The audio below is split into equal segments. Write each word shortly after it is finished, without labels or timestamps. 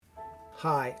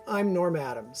Hi, I'm Norm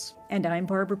Adams. And I'm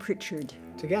Barbara Pritchard.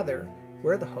 Together,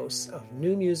 we're the hosts of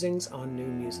New Musings on New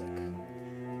Music.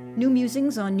 New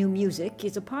Musings on New Music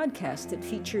is a podcast that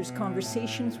features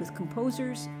conversations with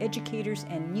composers, educators,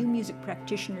 and new music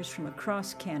practitioners from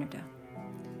across Canada.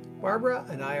 Barbara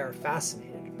and I are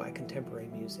fascinated by contemporary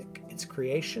music, its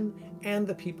creation, and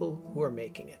the people who are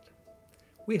making it.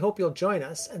 We hope you'll join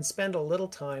us and spend a little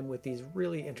time with these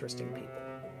really interesting people.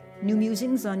 New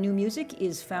Musings on New Music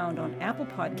is found on Apple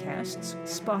Podcasts,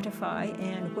 Spotify,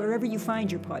 and wherever you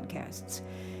find your podcasts.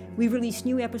 We release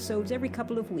new episodes every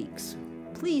couple of weeks.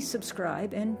 Please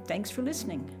subscribe, and thanks for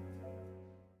listening.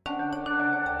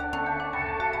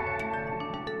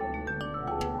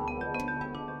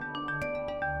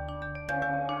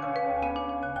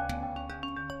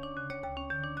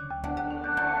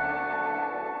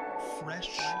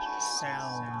 Fresh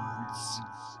Sounds.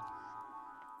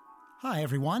 Hi,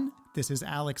 everyone. This is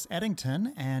Alex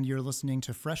Eddington, and you're listening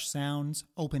to Fresh Sounds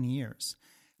Open Ears.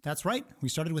 That's right. We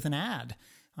started with an ad.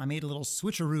 I made a little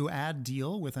switcheroo ad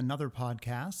deal with another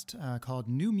podcast called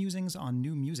New Musings on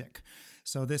New Music.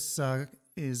 So this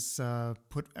is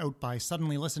put out by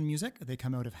Suddenly Listen Music. They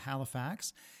come out of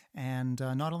Halifax. And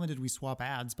not only did we swap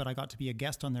ads, but I got to be a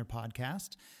guest on their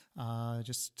podcast,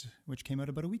 which came out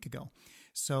about a week ago.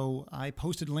 So I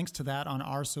posted links to that on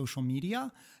our social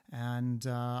media. And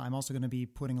I'm also going to be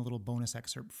putting a little bonus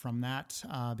excerpt from that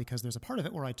because there's a part of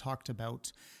it where I talked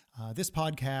about this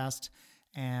podcast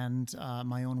and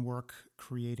my own work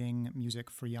creating music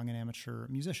for young and amateur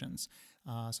musicians.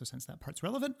 So since that part's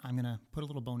relevant, I'm going to put a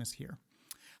little bonus here.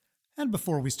 And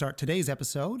before we start today's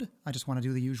episode, I just want to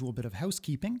do the usual bit of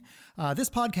housekeeping. This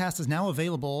podcast is now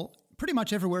available pretty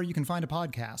much everywhere you can find a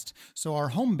podcast. So our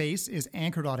home base is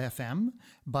Anchor.fm,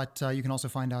 but you can also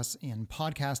find us in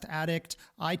Podcast Addict,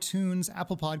 iTunes,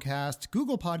 Apple Podcast,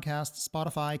 Google Podcasts,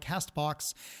 Spotify,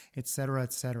 CastBox, etc.,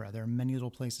 etc. There are many little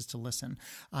places to listen.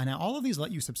 Now, all of these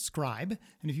let you subscribe,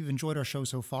 and if you've enjoyed our show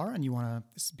so far and you want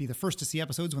to be the first to see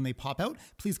episodes when they pop out,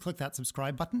 please click that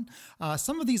subscribe button.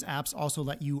 Some of these apps also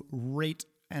let you rate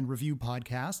and review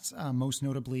podcasts. Most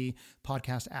notably,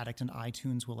 Podcast Addict and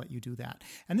iTunes will let you do that.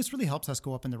 And this really helps us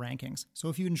go up in the rankings. So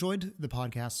if you enjoyed the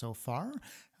podcast so far,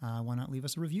 why not leave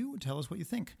us a review? Tell us what you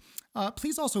think.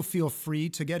 Please also feel free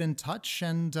to get in touch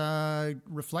and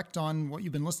reflect on what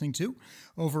you've been listening to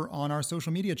over on our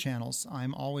social media channels.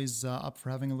 I'm always up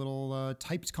for having a little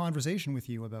typed conversation with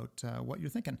you about what you're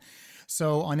thinking.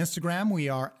 So on Instagram, we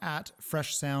are at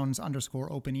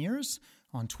 @freshsounds_open ears.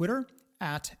 On Twitter,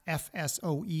 at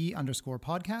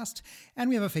FSOE_podcast. And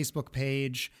we have a Facebook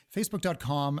page,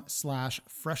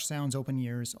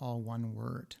 facebook.com/freshsoundsopenears, all one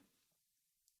word.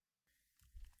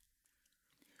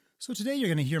 So today you're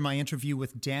going to hear my interview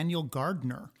with Daniel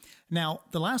Gardner. Now,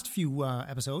 the last few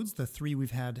episodes, the 3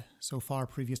 we've had so far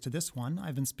previous to this one,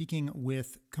 I've been speaking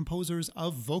with composers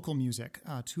of vocal music,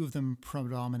 2 of them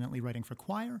predominantly writing for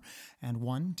choir, and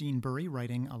 1, Dean Bury,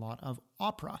 writing a lot of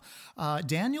opera.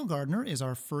 Daniel Gardner is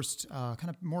our first kind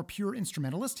of more pure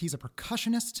instrumentalist. He's a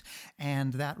percussionist,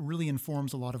 and that really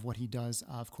informs a lot of what he does,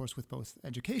 of course, with both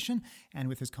education and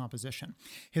with his composition.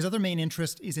 His other main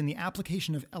interest is in the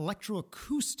application of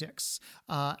electroacoustics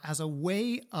as a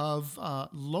way of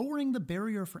lowering the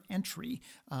barrier for entry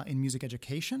in music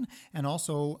education, and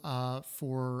also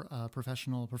for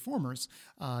professional performers,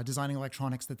 designing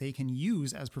electronics that they can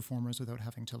use as performers without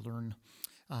having to learn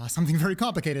something very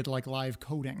complicated like live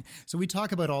coding. So we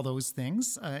talk about all those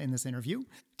things in this interview.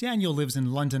 Daniel lives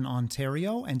in London,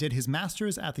 Ontario, and did his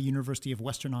master's at the University of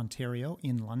Western Ontario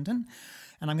in London.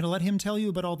 And I'm going to let him tell you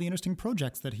about all the interesting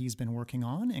projects that he's been working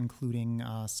on, including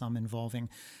some involving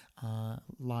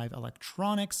live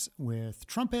electronics with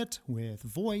trumpet, with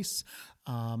voice,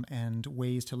 and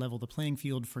ways to level the playing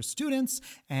field for students,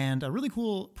 and a really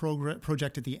cool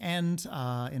project at the end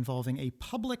involving a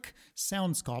public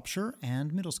sound sculpture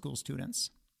and middle school students.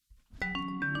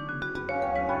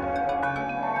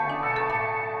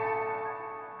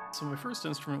 So my first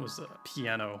instrument was a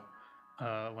piano.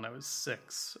 When I was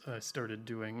 6, I started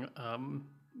doing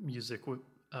music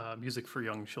for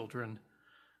young children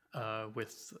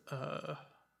with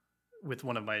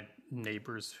one of my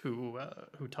neighbors who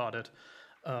taught it.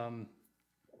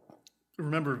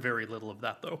 Remember very little of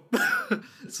that though,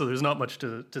 so there's not much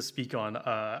to speak on.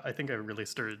 I think I really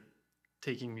started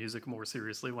taking music more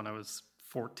seriously when I was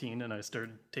 14, and I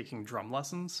started taking drum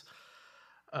lessons.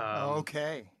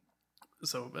 Okay.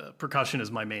 So percussion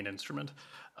is my main instrument.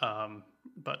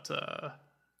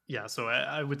 So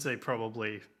I would say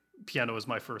probably piano is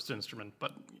my first instrument,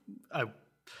 but I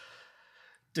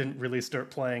didn't really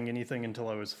start playing anything until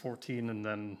I was 14, and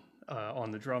then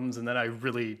on the drums. And then I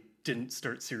really didn't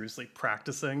start seriously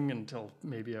practicing until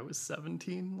maybe I was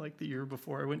 17, like the year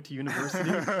before I went to university.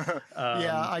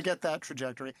 Yeah, I get that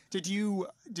trajectory. Did you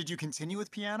continue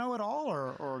with piano at all,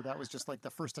 or that was just like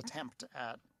the first attempt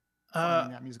at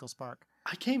finding that musical spark?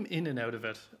 I came in and out of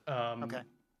it. Okay.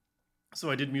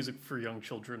 So I did music for young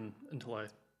children until I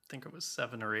think I was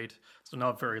 7 or 8, so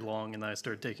not very long, and then I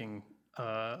started taking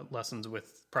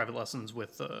private lessons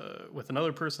with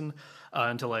another person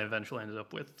until I eventually ended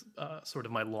up with sort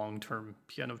of my long-term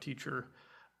piano teacher,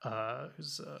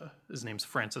 his name's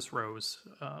Francis Rose,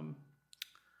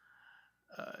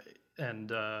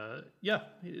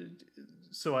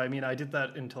 so I mean I did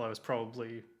that until I was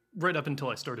probably right up until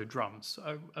I started drums.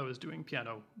 I was doing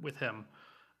piano with him,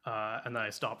 and then I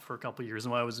stopped for a couple of years,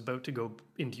 and when I was about to go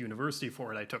into university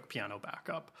for it, I took piano back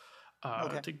up.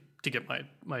 To get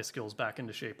my skills back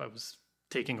into shape. I was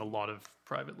taking a lot of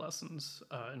private lessons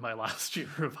in my last year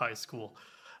of high school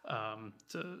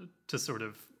to sort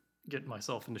of get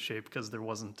myself into shape, because there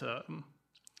wasn't the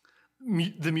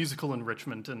musical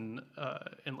enrichment in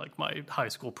like my high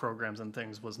school programs and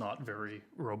things was not very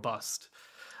robust.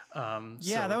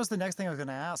 That was the next thing I was going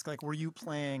to ask. Like, were you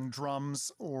playing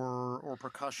drums or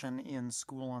percussion in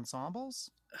school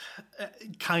ensembles?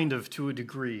 Kind of, to a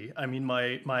degree. I mean,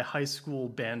 my high school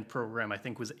band program, I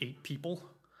think, was 8 people.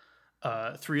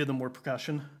 3 of them were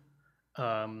percussion.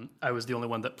 I was the only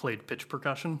one that played pitch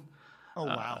percussion. Oh,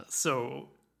 wow. So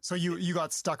you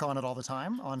got stuck on it all the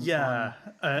time? On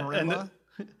marimba?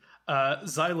 And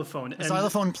xylophone.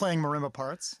 Xylophone playing marimba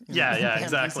parts. Yeah,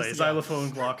 exactly. Pieces,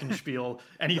 xylophone, glockenspiel,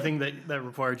 anything that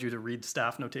required you to read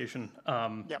staff notation.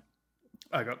 Yep.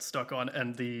 I got stuck on,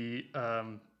 and to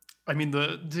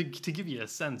give you a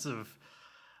sense of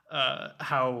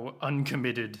how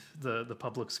uncommitted the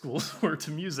public schools were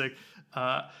to music,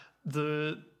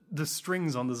 the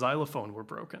strings on the xylophone were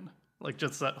broken, like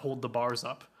just that hold the bars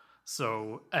up.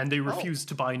 So, and they refused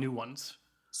to buy new ones.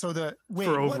 So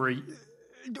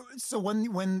So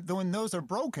when those are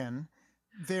broken,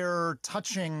 they're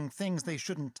touching things they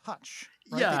shouldn't touch.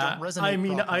 Right? Yeah, they don't resonate I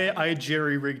mean, properly. I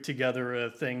jerry-rigged together a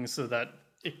thing so that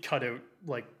it cut out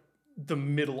like the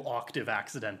middle octave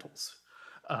accidentals.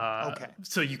 Okay.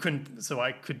 So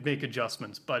I could make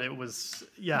adjustments, but it was,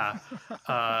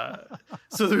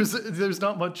 so there's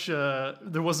not much,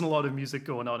 there wasn't a lot of music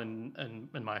going on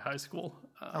in my high school.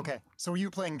 Okay. So were you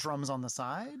playing drums on the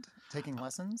side, taking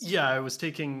lessons? Yeah, I was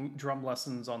taking drum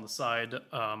lessons on the side,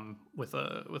 with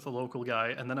a local guy.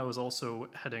 And then I was also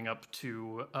heading up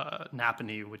to,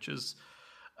 Napanee, which is,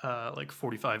 like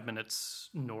 45 minutes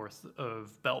north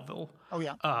of Belleville. Oh,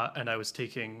 yeah. And I was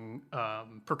taking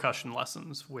percussion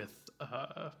lessons with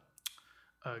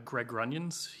Greg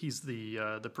Runyons. He's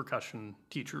the percussion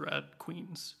teacher at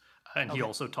Queen's, and he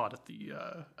also taught at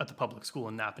the public school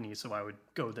in Napanee. So I would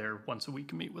go there once a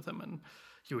week and meet with him, and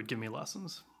he would give me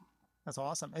lessons. That's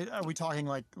awesome. Are we talking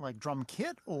like drum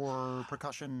kit or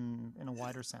percussion in a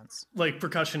wider sense? Like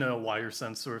percussion in a wider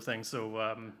sense, sort of thing.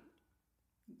 So.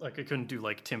 Like I couldn't do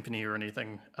like timpani or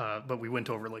anything, but we went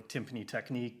over like timpani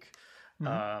technique.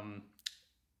 Mm-hmm.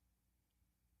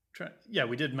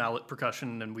 We did mallet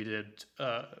percussion, and we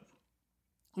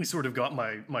sort of got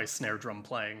my snare drum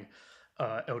playing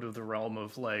out of the realm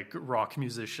of like rock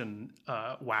musician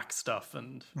whack stuff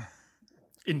and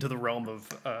into the realm of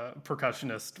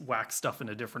percussionist whack stuff in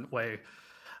a different way.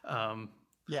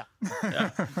 Yeah.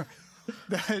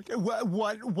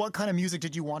 What kind of music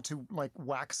did you want to like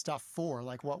whack stuff for?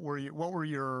 Like what were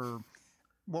you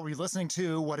listening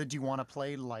to? What did you want to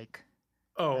play like?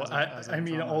 Oh, I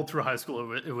mean, all through high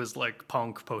school, it was like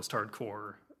punk,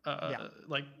 post-hardcore,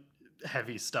 like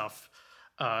heavy stuff,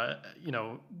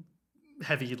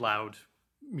 heavy, loud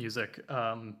music.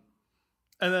 And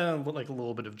then like a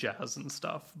little bit of jazz and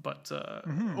stuff, but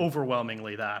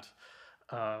overwhelmingly that.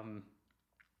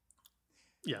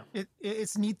 Yeah.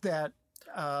 It's neat that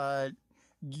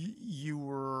you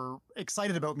were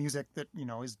excited about music that,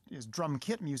 is drum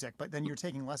kit music, but then you're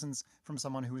taking lessons from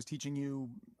someone who is teaching you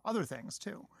other things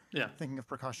too. Yeah. Thinking of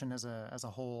percussion as a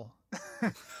whole,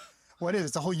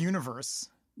 it's a whole universe.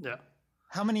 Yeah.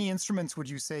 How many instruments would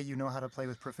you say you know how to play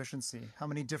with proficiency? How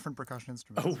many different percussion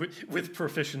instruments? Oh, with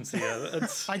proficiency.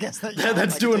 That's, I guess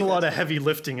that's doing a lot of heavy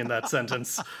lifting in that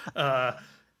sentence.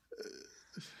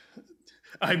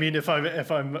 I mean, if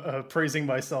I'm praising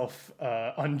myself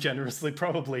ungenerously,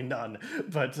 probably none.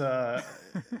 But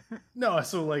no,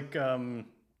 so like marimba,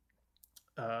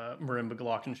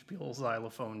 glockenspiel,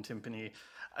 xylophone, timpani.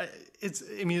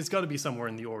 It's got to be somewhere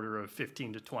in the order of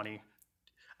 15 to 20.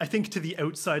 I think to the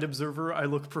outside observer, I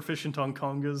look proficient on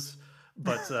congas,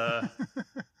 but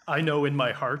I know in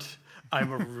my heart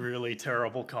I'm a really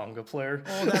terrible conga player.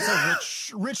 Oh,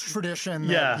 that's a rich tradition.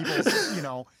 That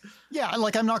people,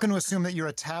 like I'm not going to assume that you're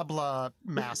a tabla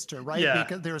master, right? Yeah.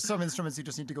 Because there are some instruments you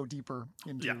just need to go deeper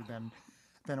into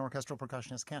than orchestral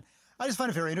percussionists can. I just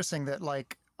find it very interesting that,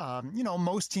 like,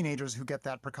 most teenagers who get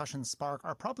that percussion spark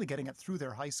are probably getting it through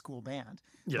their high school band.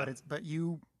 Yeah. But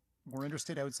you were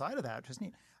interested outside of that, which is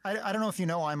neat. I don't know if you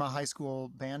know, I'm a high school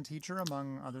band teacher,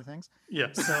 among other things. Yeah.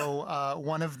 So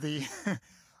one of the,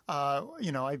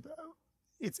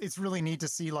 it's really neat to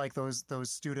see like those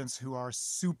students who are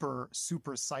super,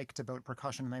 super psyched about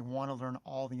percussion and they want to learn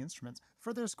all the instruments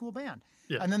for their school band.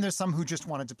 Yeah. And then there's some who just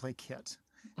wanted to play kit.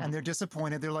 And they're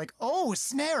disappointed. They're like, oh,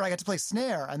 snare, I got to play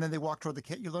snare. And then they walk toward the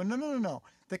kit. You're like, no.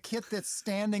 The kit that's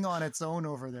standing on its own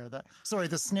over there. The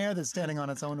snare that's standing on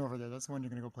its own over there. That's the one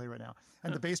you're going to go play right now.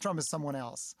 And the bass drum is someone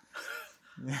else.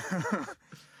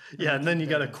 Yeah, and then you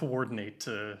got to coordinate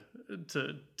to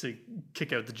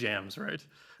kick out the jams, right?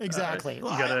 Exactly. You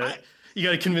got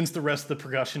to convince the rest of the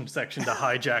percussion section to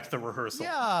hijack the rehearsal.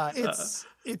 Yeah,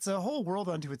 it's a whole world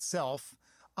unto itself.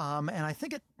 And I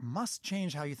think it must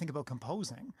change how you think about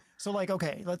composing. So, like,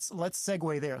 okay, let's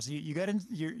segue there. So you get in,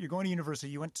 you're going to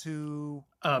university. You went to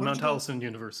Mount Allison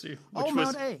University, which Mount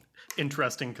was A.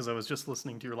 Interesting because I was just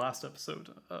listening to your last episode,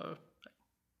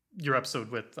 your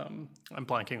episode with I'm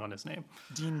blanking on his name,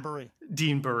 Dean Bury.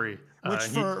 Dean Bury, which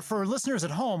for listeners at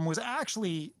home was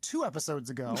actually 2 episodes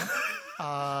ago,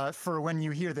 for when you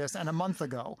hear this, and a month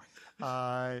ago.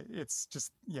 It's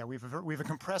just, we have a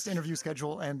compressed interview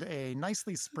schedule and a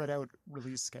nicely spread out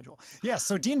release schedule. Yes.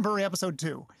 So Dean Bury, episode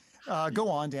 2. Go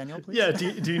on, Daniel, please. Yeah.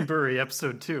 Dean Bury,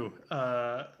 episode 2.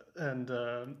 So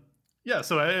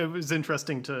it was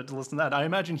interesting to listen to that. I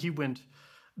imagine he went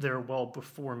there well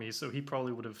before me, so he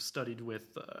probably would have studied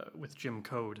with Jim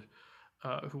Code,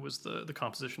 who was the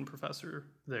composition professor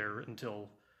there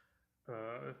until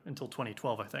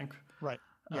 2012, I think. Right.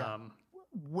 Yeah.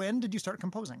 When did you start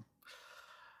composing?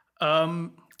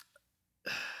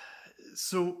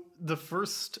 So the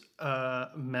first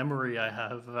memory I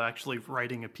have of actually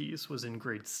writing a piece was in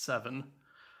grade 7.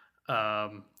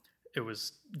 It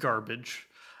was garbage.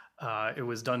 It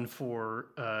was done for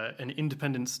an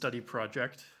independent study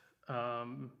project.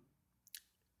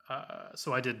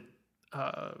 So I did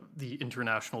the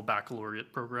International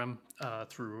Baccalaureate program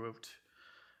throughout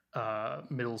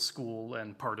middle school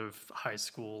and part of high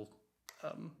school.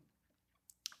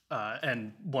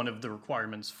 And one of the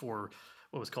requirements for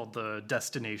what was called the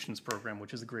Destinations program,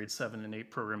 which is a grade 7 and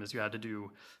 8 program, is you had to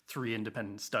do 3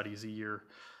 independent studies a year.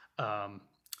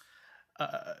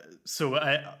 So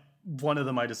one of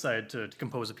them I decided to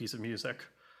compose a piece of music.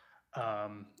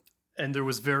 And there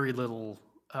was very little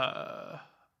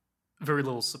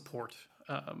support.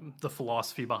 The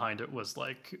philosophy behind it was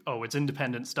like, oh, it's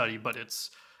independent study, but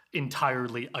it's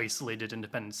entirely isolated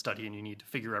independent study and you need to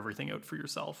figure everything out for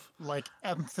yourself. Like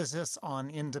emphasis on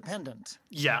independent.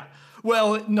 Yeah.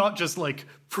 Well, not just like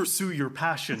pursue your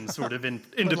passion sort of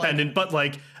independent, but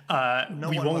like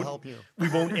we won't help you. We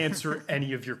won't answer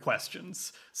any of your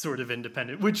questions sort of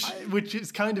independent, which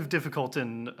is kind of difficult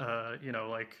in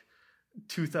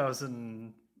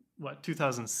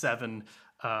 2007,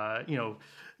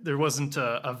 there wasn't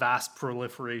a vast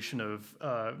proliferation of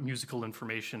musical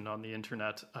information on the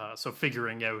internet. So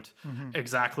figuring out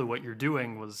exactly what you're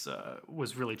doing was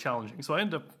really challenging. So I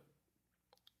ended up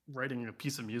writing a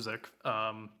piece of music,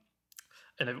 and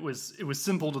it was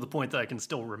simple to the point that I can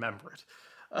still remember it.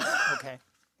 Okay.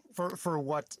 For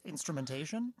what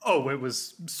instrumentation? Oh, it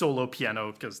was solo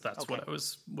piano because that's what I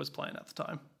was playing at the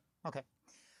time. Okay.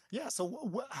 Yeah.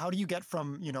 So how do you get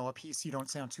from, a piece you don't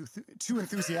sound too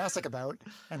enthusiastic about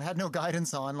and had no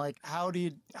guidance on, like, how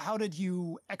did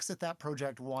you exit that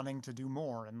project wanting to do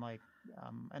more? And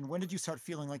and when did you start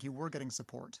feeling like you were getting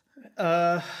support?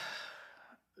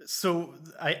 So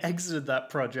I exited that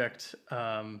project,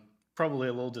 probably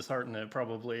a little disheartened. It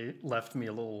probably left me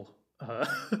a little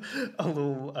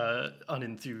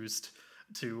unenthused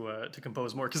to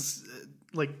compose more. 'Cause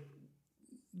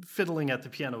fiddling at the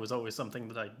piano was always something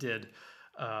that I did.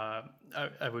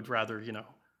 I would rather,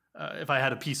 if I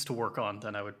had a piece to work on,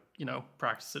 then I would,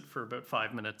 practice it for about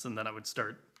 5 minutes, and then I would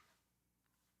start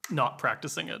not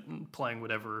practicing it and playing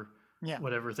whatever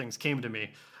things came to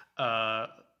me.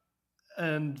 From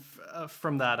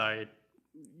that, I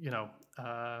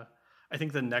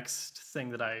think the next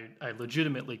thing that I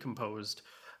legitimately composed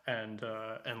and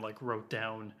wrote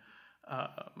down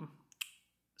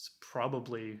is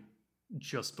probably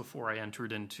just before I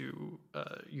entered into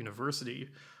university.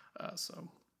 So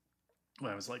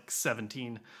when I was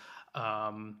 17.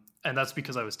 And that's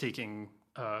because I was taking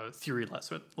theory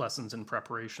lessons in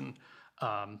preparation.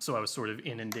 So I was sort of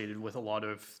inundated with a lot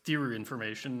of theory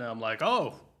information. Now I'm like,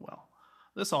 oh, well,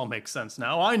 this all makes sense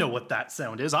now. I know what that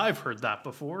sound is. I've heard that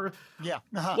before. Yeah.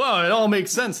 Uh-huh. Well, it all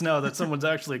makes sense now that someone's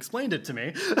actually explained it to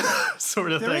me,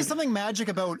 sort of thing. There is something magic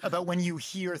about when you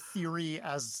hear theory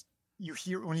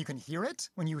when you can hear it,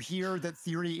 when you hear that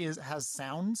theory has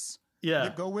sounds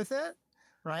that go with it,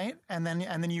 right? And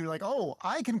then you're like, oh,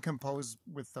 I can compose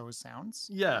with those sounds.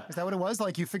 Yeah. Is that what it was?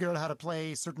 Like you figured out how to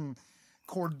play certain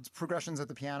chord progressions at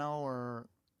the piano,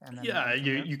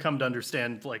 you come to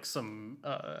understand like some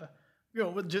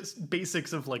with just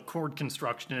basics of like chord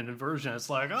construction and inversion. It's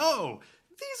like, oh,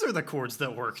 these are the chords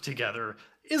that work together.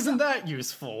 Isn't that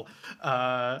useful?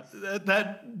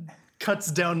 That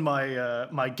cuts down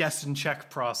my guess and check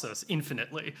process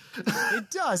infinitely. It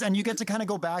does, and you get to kind of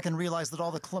go back and realize that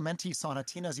all the Clementi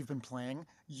sonatinas you've been playing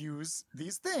use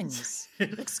these things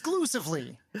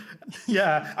exclusively.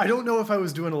 Yeah, I don't know if I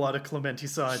was doing a lot of Clementi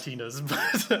sonatinas,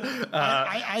 but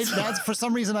that's for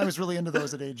some reason I was really into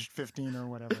those at age 15 or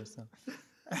whatever. So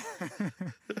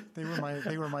they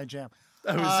were my jam.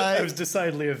 I was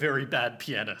decidedly a very bad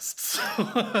pianist. So.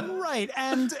 Right,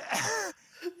 and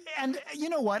you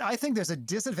know what? I think there's a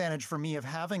disadvantage for me of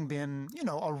having been,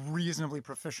 a reasonably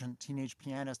proficient teenage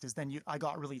pianist is then I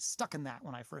got really stuck in that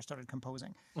when I first started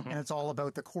composing. Mm-hmm. And it's all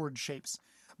about the chord shapes.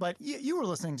 But you were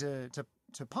listening to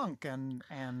punk and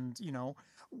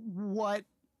what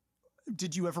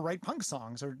did you ever write punk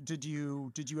songs, or did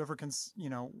you ever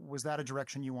was that a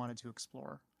direction you wanted to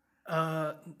explore?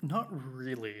 Not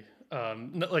really.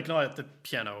 Not at the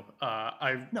piano.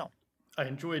 I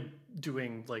enjoyed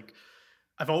doing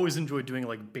I've always enjoyed doing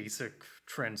basic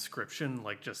transcription,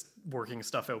 just working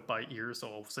stuff out by ear.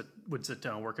 So I would sit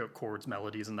down, work out chords,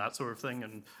 melodies, and that sort of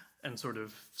thing, and sort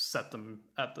of set them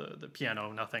at the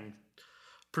piano. Nothing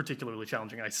particularly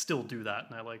challenging. I still do that,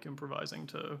 and I like improvising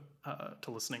to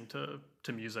listening to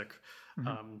music,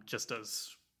 just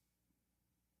as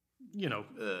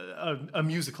a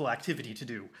musical activity to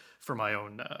do for my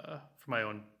own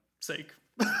sake.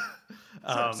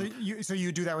 So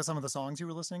you do that with some of the songs you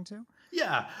were listening to?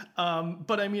 Yeah.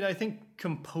 But I mean, I think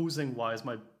composing wise,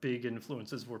 my big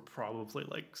influences were probably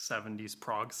 70s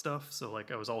prog stuff. So I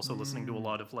was also listening to a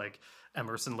lot of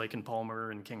Emerson, Lake and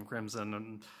Palmer and King Crimson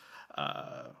and,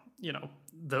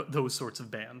 those sorts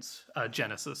of bands,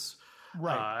 Genesis.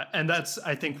 Right. And that's,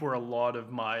 I think, where a lot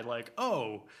of my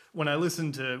when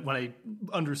I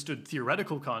understood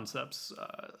theoretical concepts,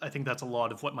 I think that's a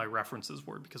lot of what my references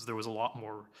were, because there was a lot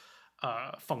more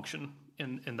function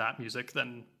in that music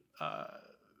than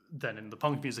in the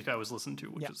punk music I was listening to,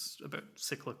 which is about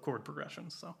cyclic chord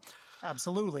progressions. So.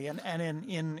 Absolutely. And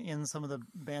in some of the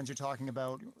bands you're talking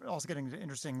about, also getting into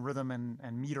interesting rhythm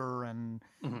and meter and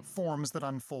forms that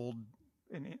unfold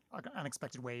in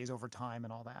unexpected ways over time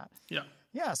and all that. Yeah.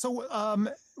 Yeah. So,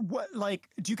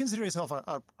 do you consider yourself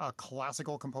a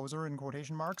classical composer in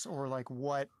quotation marks, or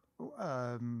what,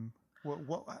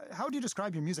 how do you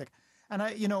describe your music? And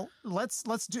let's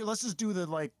just do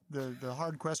the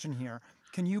hard question here.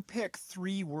 Can you pick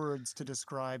 3 words to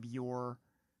describe your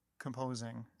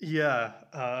composing? Yeah.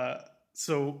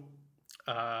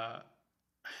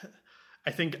 I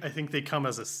think they come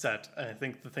as a set. I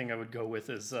think the thing I would go with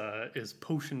is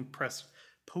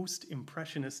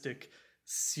post-impressionistic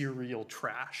serial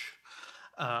trash.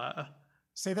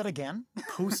 Say that again.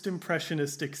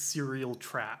 Post-impressionistic serial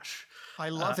trash. I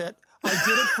love it. I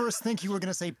did at first think you were going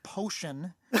to say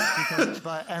potion,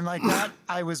 that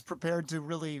I was prepared to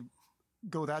really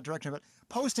go that direction. But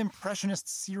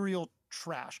post-impressionist serial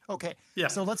trash. Okay. Yeah.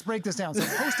 So let's break this down. So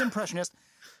post-impressionist.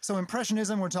 So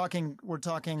impressionism, we're talking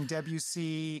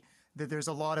Debussy. That there's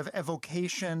a lot of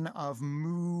evocation of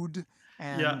mood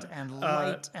and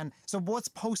light. And so, what's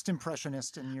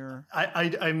post-impressionist in your?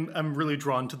 I'm really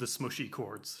drawn to the smushy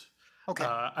chords. Okay.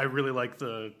 I really like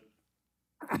the.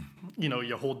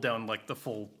 You hold down the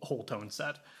full whole tone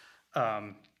set.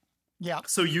 Yeah.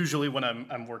 So usually when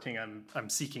I'm working, I'm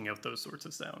seeking out those sorts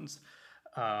of sounds.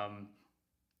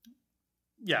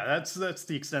 That's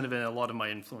the extent of it. A lot of my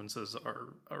influences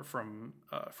are from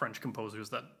French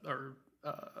composers that are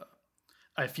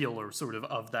I feel are sort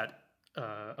of that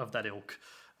ilk.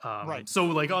 Right.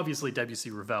 So obviously Debussy,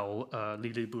 Ravel,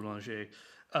 Lili Boulanger,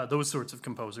 those sorts of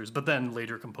composers, but then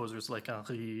later composers like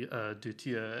Henri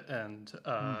Dutilleux and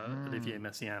Olivier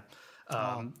Messiaen,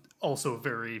 also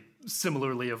very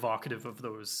similarly evocative of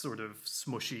those sort of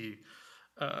smushy,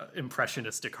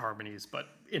 impressionistic harmonies, but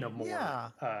in a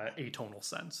more atonal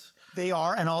sense. They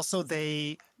are, and also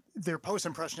they're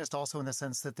post-impressionist also in the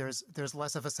sense that there's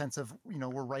less of a sense of,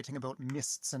 we're writing about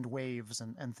mists and waves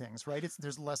and things, right?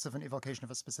 There's less of an evocation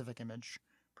of a specific image,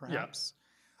 perhaps.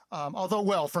 Although,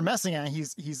 well, for Messiaen,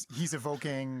 he's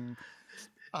evoking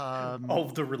all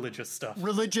of the religious stuff,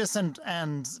 religious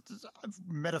and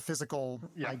metaphysical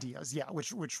ideas,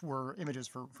 which were images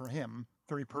for him,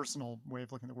 very personal way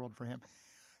of looking at the world for him.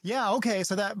 Yeah, okay,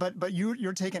 so that, but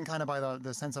you're taken kind of by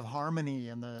the sense of harmony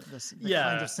and the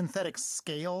kind of synthetic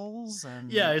scales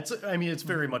and it's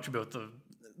very much about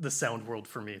the sound world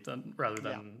for me rather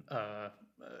than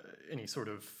any sort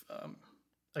of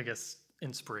I guess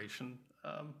inspiration.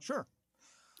 Sure.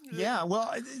 Yeah,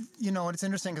 well, it's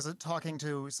interesting because talking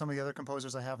to some of the other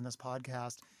composers I have in this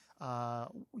podcast,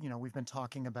 we've been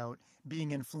talking about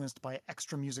being influenced by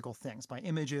extra musical things, by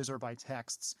images or by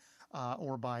texts,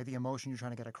 or by the emotion you're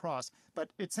trying to get across. But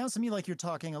it sounds to me like you're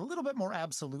talking a little bit more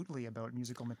absolutely about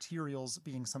musical materials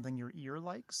being something your ear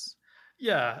likes.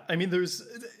 Yeah, I mean, there's,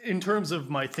 in terms of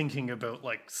my thinking about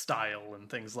like style and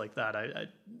things like that,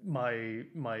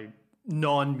 my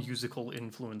non-musical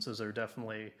influences are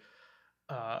definitely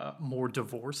more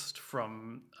divorced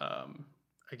from,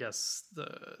 I guess,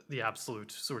 the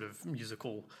absolute sort of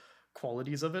musical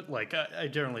qualities of it. Like I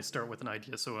generally start with an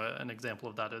idea. So an example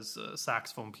of that is a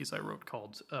saxophone piece I wrote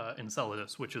called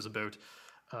Enceladus, which is about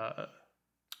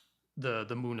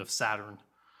the moon of Saturn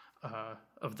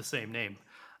of the same name.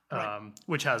 Right.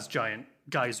 Which has giant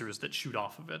geysers that shoot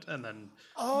off of it and then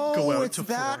go out to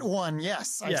that form. one.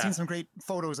 Yes, I've seen some great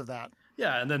photos of that.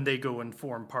 Yeah, and then they go and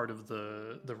form part of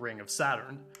the ring of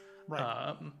Saturn.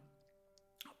 Right.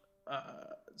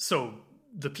 So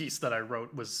the piece that I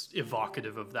wrote was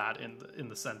evocative of that in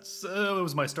the sense it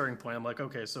was my starting point. I'm like,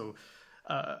 okay, so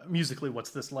musically, what's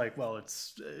this like? Well, it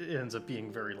ends up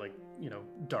being very like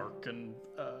dark and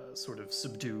sort of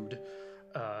subdued.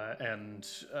 And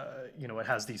it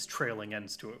has these trailing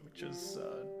ends to it, which is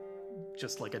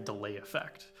just like a delay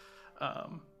effect.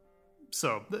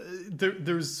 So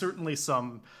there's certainly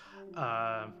some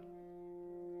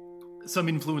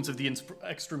influence of the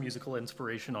extra musical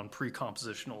inspiration on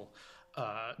pre-compositional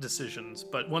decisions,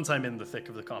 but once I'm in the thick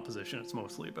of the composition, it's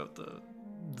mostly about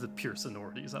the pure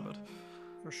sonorities of it.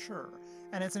 For sure.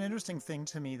 And it's an interesting thing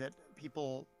to me that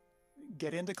people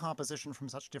get into composition from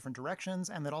such different directions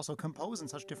and that also compose in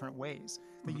such different ways,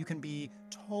 that you can be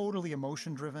totally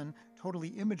emotion driven, totally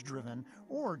image driven,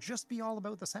 or just be all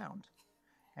about the sound,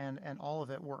 and all of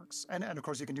it works. And of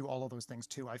course you can do all of those things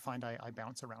too. I find I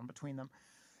bounce around between them.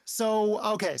 So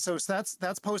okay, so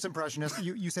that's post-impressionist.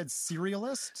 You said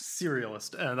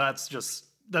serialist, and that's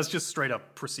just straight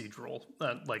up procedural,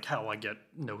 like how I get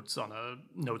notes on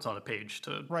a page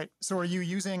to. Right. So are you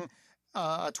using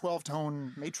a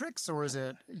 12-tone matrix, or is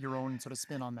it your own sort of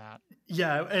spin on that?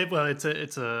 Yeah,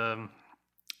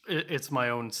 it's my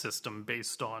own system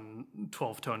based on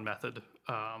 12-tone method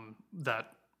that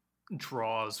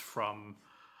draws from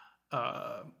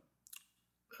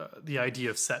the idea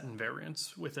of set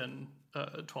invariance within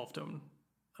a 12-tone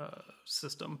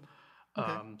system.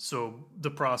 Okay. So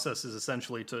the process is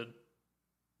essentially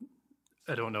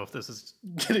I don't know if this is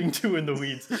getting too in the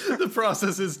weeds. The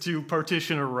process is to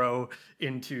partition a row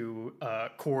into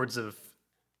chords of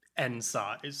n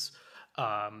size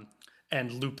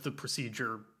and loop the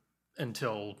procedure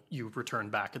until you return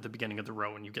back at the beginning of the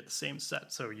row and you get the same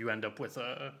set. So you end up with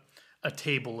a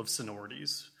table of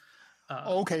sonorities.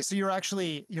 Okay, so you're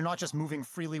not just moving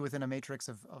freely within a matrix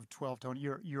of 12-tone.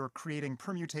 You're creating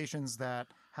permutations that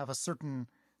have a certain,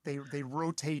 they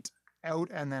rotate out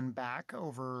and then back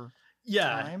over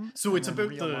time. So it's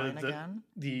about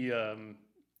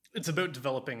it's about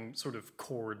developing sort of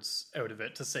chords out of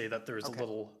it to say that there's a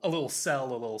little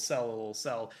cell, a little cell, a little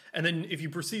cell. And then if you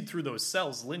proceed through those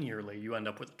cells linearly, you end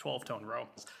up with a 12-tone row.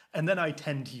 And then I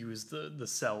tend to use the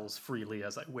cells freely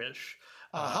as I wish.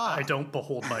 I don't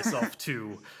behold myself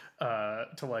to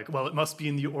like, well, it must be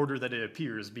in the order that it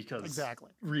appears because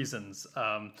reasons.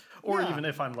 Even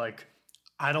if I'm like,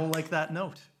 I don't like that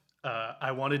note.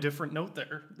 I want a different note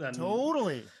there. Then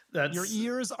totally. Your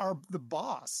ears are the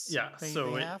boss. Yeah, they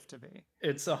have to be.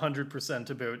 It's 100%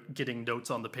 about getting notes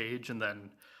on the page, and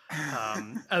then,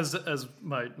 as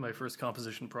my first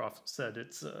composition prof said,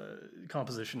 it's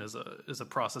composition is a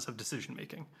process of decision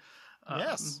making.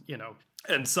 Yes.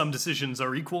 And some decisions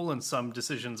are equal, and some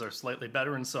decisions are slightly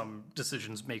better, and some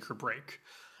decisions make or break.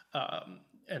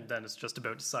 And then it's just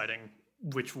about deciding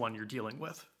which one you're dealing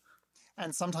with.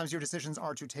 And sometimes your decisions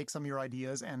are to take some of your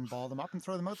ideas and ball them up and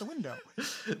throw them out the window.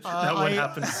 That one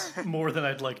happens more than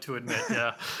I'd like to admit.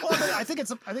 Yeah. Well, I think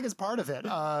it's part of it.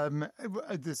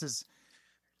 This is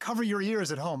cover your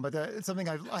ears at home, but it's something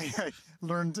I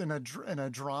learned in a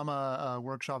drama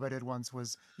workshop I did once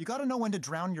was you got to know when to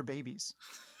drown your babies,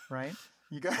 right?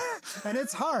 And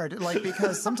it's hard, like,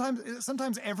 because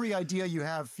sometimes every idea you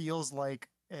have feels like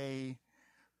a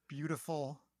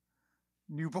beautiful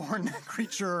newborn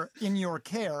creature in your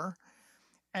care,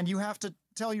 and you have to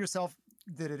tell yourself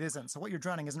that it isn't. So what you're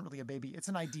drowning isn't really a baby. It's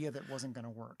an idea that wasn't going to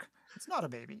work. It's not a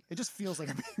baby. It just feels like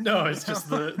a baby. No, it's just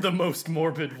the most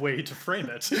morbid way to frame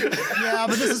it. Yeah,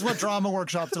 but this is what drama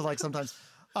workshops are like sometimes.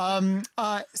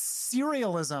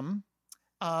 Serialism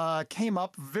came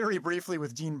up very briefly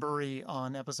with Dean Burry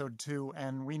on episode 2,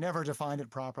 and we never defined it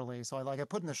properly. So I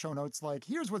put in the show notes, like,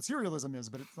 here's what serialism is,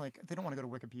 but it's like, they don't want to go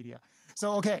to Wikipedia.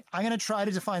 So, okay, I'm going to try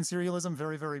to define serialism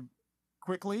very, very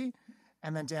quickly.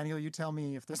 And then, Daniel, you tell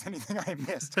me if there's anything I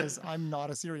missed, because I'm not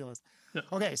a serialist. Yeah.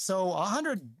 Okay, so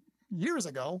 100 years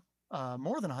ago,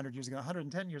 more than 100 years ago,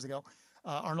 110 years ago,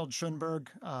 Arnold Schoenberg,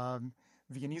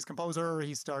 Viennese composer,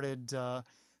 he started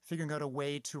figuring out a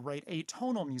way to write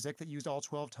atonal music that used all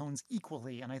 12 tones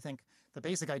equally. And I think the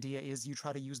basic idea is you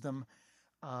try to use them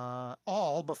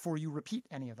all before you repeat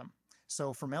any of them.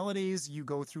 So for melodies, you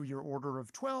go through your order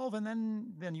of 12, and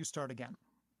then you start again.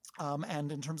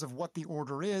 And in terms of what the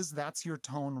order is, that's your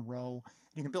tone row.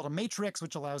 You can build a matrix,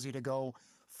 which allows you to go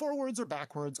forwards or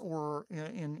backwards, or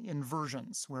in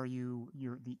inversions, where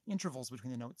the intervals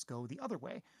between the notes go the other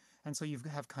way. And so you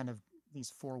have kind of these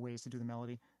 4 ways to do the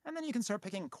melody. And then you can start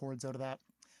picking chords out of that.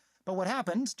 But what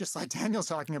happened, just like Daniel's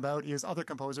talking about, is other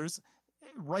composers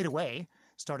right away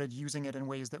started using it in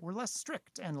ways that were less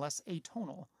strict and less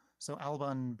atonal. So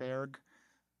Alban Berg,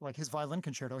 like his violin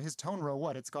concerto, his tone row,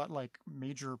 it's got like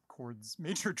major chords,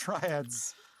 major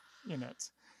triads in it,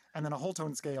 and then a whole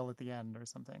tone scale at the end or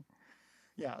something.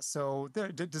 Yeah, so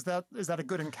is that a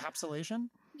good encapsulation?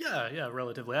 Yeah,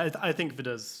 relatively. I think of it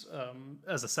as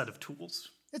a set of tools.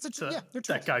 It's they're tools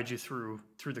that guide you through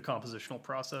the compositional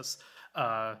process.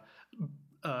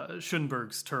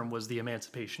 Schoenberg's term was the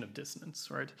emancipation of dissonance,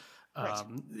 right? Right.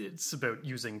 It's about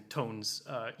using tones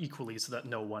equally so that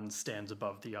no one stands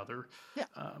above the other. Yeah.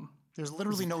 There's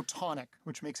literally no tonic,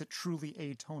 which makes it truly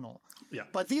atonal. Yeah.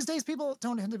 But these days, people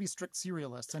don't tend to be strict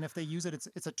serialists, and if they use it,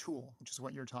 it's a tool, which is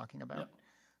what you're talking about.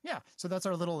 Yeah. So that's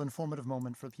our little informative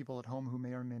moment for people at home who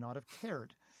may or may not have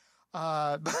cared.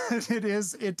 But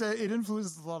it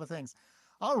influences a lot of things.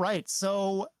 All right.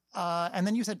 So, and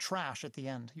then you said trash at the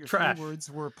end. Your trash. 3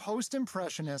 words were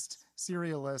post-impressionist,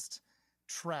 serialist,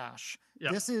 trash.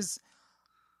 Yep. I'm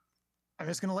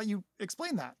just going to let you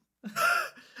explain that.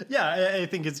 Yeah, I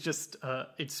think it's just,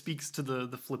 it speaks to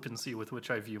the flippancy with which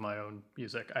I view my own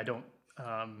music. I don't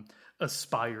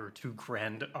aspire to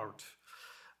grand art.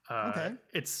 Okay.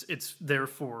 It's there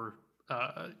for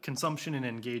consumption and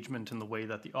engagement in the way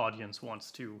that the audience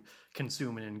wants to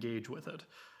consume and engage with it.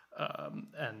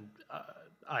 And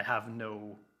I have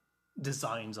no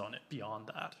designs on it beyond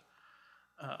that.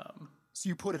 So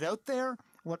you put it out there.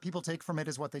 What people take from it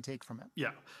is what they take from it.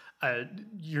 Yeah,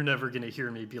 you're never going to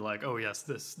hear me be like, "Oh yes,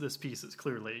 this piece is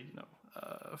clearly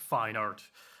fine art,"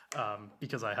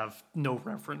 because I have no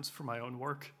reference for my own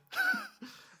work.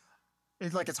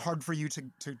 It's hard for you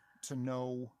to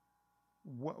know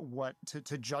what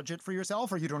to judge it for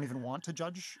yourself, or you don't even want to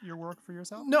judge your work for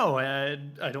yourself. No, I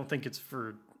don't think it's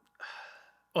for.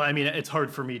 Well, I mean, it's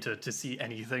hard for me to see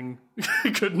anything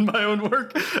good in my own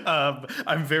work.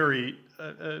 I'm very,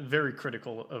 very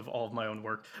critical of all of my own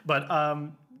work, but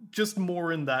just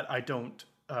more in that I don't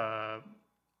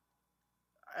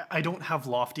have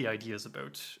lofty ideas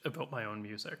about my own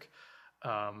music,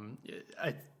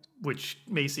 which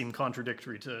may seem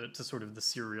contradictory to sort of the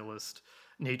serialist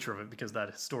nature of it, because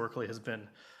that historically has been,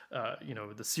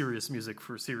 the serious music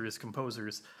for serious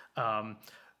composers.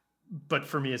 But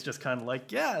for me, it's just kind of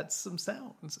like, it's some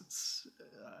sounds. It's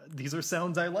these are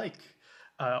sounds I like.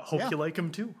 Hope you like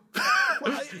them too.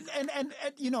 Well, and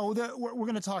we're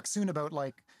going to talk soon about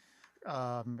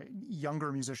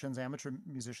younger musicians, amateur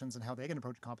musicians, and how they can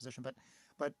approach composition.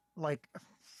 But like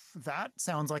that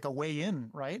sounds like a way in,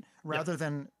 right? Rather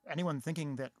than anyone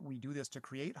thinking that we do this to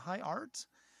create high art.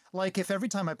 Like if every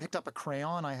time I picked up a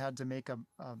crayon, I had to make a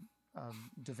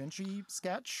Da Vinci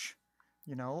sketch.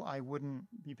 I wouldn't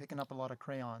be picking up a lot of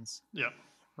crayons. Yeah.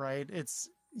 Right?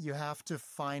 You have to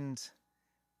find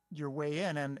your way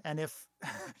in. And if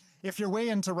your way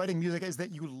into writing music is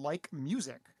that you like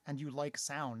music and you like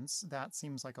sounds, that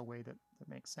seems like a way that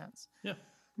makes sense. Yeah.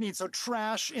 Neat. So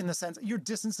trash in the sense you're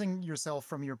distancing yourself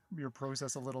from your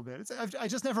process a little bit. I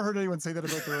just never heard anyone say that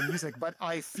about their own music, but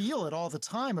I feel it all the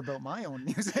time about my own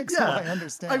music, so I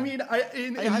understand. I mean, I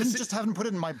haven't put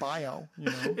it in my bio.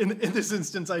 In this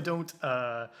instance, I don't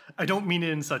mean it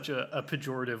in such a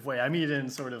pejorative way. I mean it in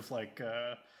sort of like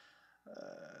I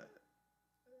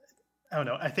don't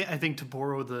know. I think to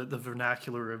borrow the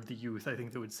vernacular of the youth, I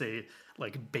think they would say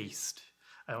like based.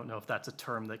 I don't know if that's a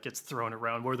term that gets thrown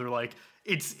around, where they're like,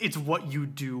 it's what you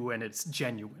do and it's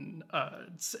genuine.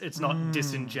 It's not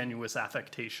disingenuous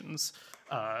affectations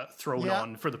thrown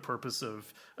on for the purpose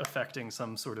of affecting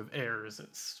some sort of airs.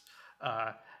 It's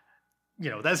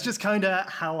that's just kind of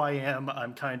how I am.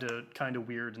 I'm kind of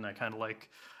weird, and I kind of like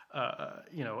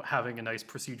having a nice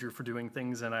procedure for doing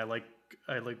things, and I like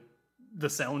the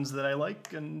sounds that I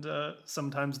like, and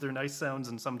sometimes they're nice sounds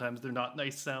and sometimes they're not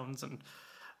nice sounds, and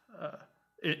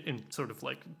in sort of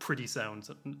like pretty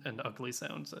sounds and ugly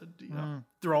sounds.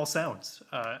 They're all sounds,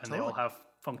 and they all have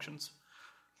functions.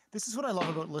 This is what I love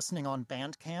about listening on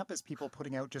Bandcamp, is people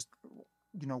putting out just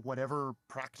whatever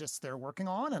practice they're working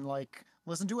on, and like,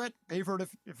 listen to it, pay for it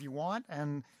if you want,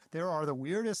 and there are the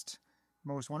weirdest,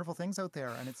 most wonderful things out there,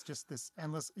 and it's just this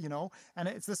endless, and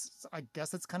it's this, I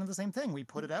guess it's kind of the same thing. We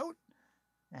put it out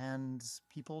and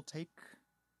people take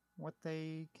what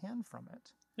they can from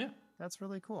it. Yeah. That's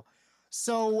really cool.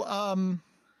 So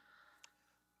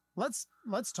let's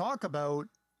talk about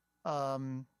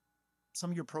some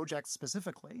of your projects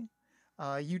specifically.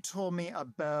 You told me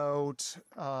about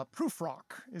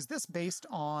Prufrock. Is this based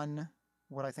on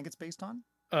what I think it's based on?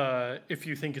 If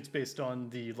you think it's based on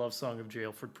the love song of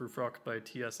Jailford Prufrock by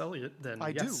T.S. Eliot, then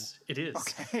yes, it is.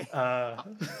 Okay.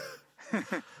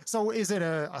 So is it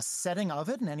a setting of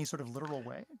it in any sort of literal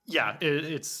way? Yeah, it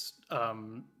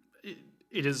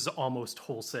is almost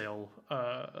wholesale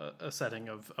a setting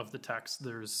of the text.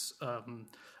 There's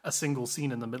a single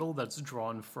scene in the middle that's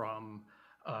drawn from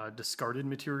discarded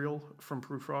material from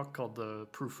Prufrock called the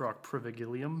Prufrock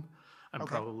Privigilium. I'm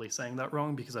probably saying that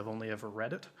wrong because I've only ever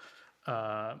read it.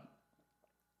 And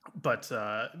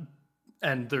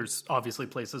there's obviously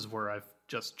places where I've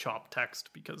just chopped text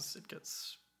because it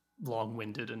gets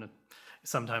long-winded, and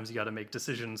sometimes you got to make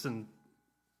decisions in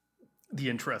the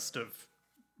interest of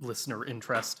listener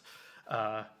interest.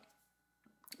 Yeah,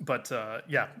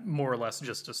 more or less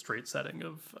just a straight setting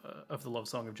of the love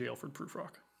song of Jailford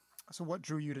Prufrock. So what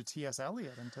drew you to T.S.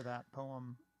 Eliot and to that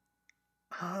poem?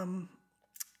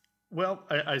 Well,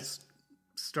 I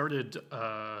started,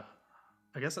 I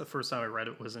guess the first time I read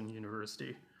it was in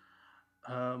university.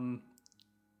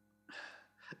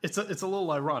 It's a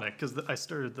little ironic because I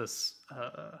started this,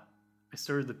 I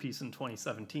started the piece in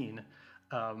 2017,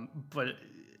 but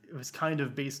it was kind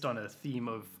of based on a theme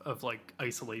of like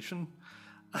isolation,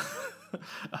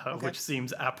 which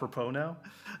seems apropos now.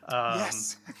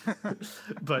 Yes.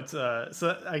 But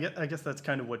so I guess that's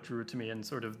kind of what drew it to me, and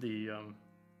sort of the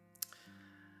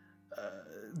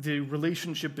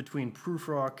relationship between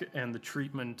Prufrock and the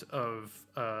treatment of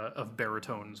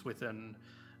baritones within,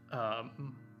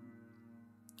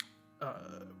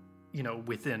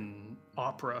 within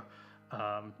opera.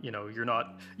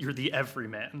 You're the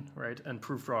everyman, right? And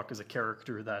Prufrock is a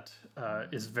character that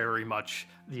is very much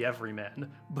the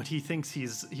everyman, but he thinks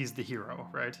he's the hero,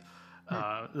 right?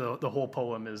 The whole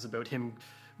poem is about him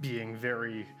being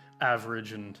very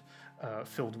average and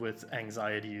filled with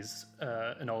anxieties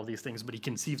and all of these things, but he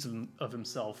conceives of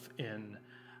himself in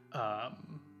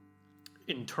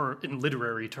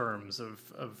literary terms of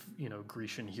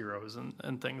Grecian heroes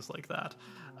and things like that.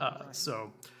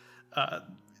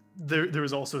 There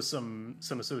is also some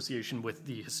association with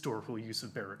the historical use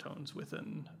of baritones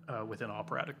within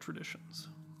operatic traditions.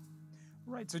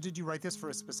 Right. So did you write this for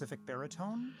a specific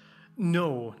baritone?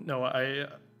 No.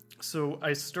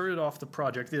 I started off the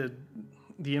project.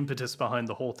 The impetus behind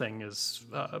the whole thing is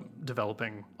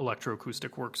developing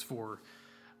electroacoustic works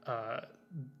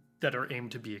that are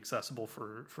aimed to be accessible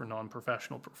for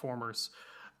non-professional performers.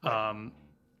 Right.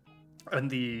 And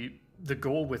the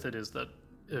goal with it is that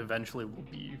eventually will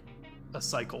be a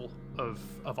cycle of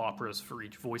operas for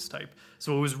each voice type.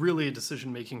 So it was really a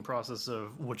decision-making process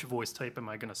of which voice type am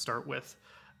I going to start with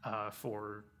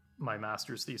for my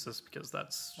master's thesis, because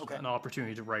that's an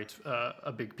opportunity to write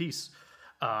a big piece.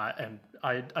 And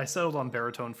I settled on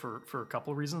baritone for a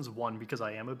couple of reasons. One, because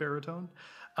I am a baritone.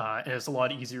 And it's a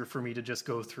lot easier for me to just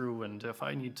go through, and if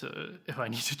I need to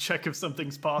check if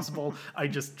something's possible, I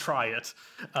just try it.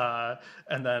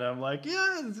 And then I'm like,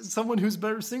 yeah, someone who's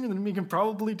better singer than me can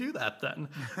probably do that then.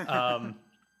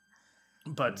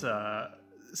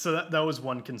 So that was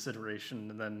one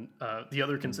consideration. And then the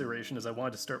other consideration is I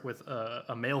wanted to start with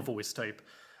a male voice type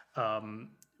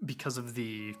because of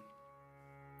the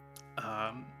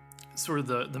sort of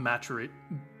the maturation.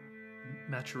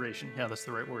 Yeah, that's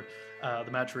the right word.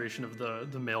 The maturation of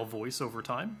the male voice over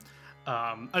time.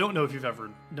 I don't know if you've ever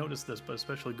noticed this, but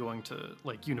especially going to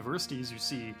like universities, you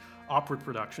see opera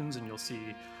productions, and you'll see,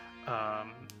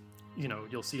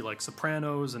 you'll see like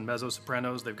sopranos and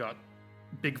mezzo-sopranos. They've got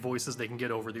big voices, they can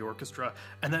get over the orchestra.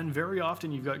 And then very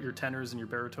often you've got your tenors and your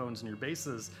baritones and your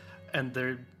basses, and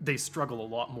they struggle a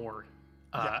lot more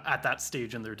at that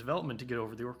stage in their development to get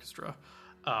over the orchestra.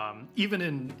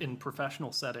 Even in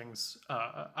professional settings,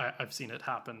 I've seen it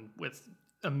happen with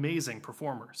amazing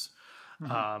performers.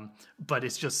 But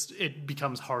it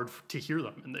becomes hard to hear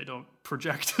them, and they don't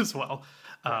project as well.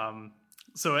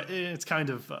 So it's kind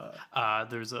of,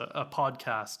 there's a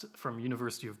podcast from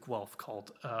University of Guelph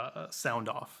called Sound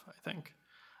Off, I think,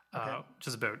 which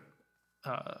is about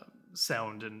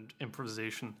sound and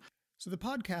improvisation. So the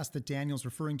podcast that Daniel's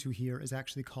referring to here is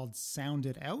actually called Sound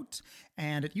It Out,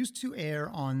 and it used to air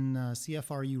on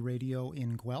CFRU radio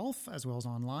in Guelph as well as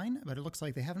online, but it looks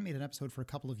like they haven't made an episode for a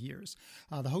couple of years.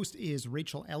 The host is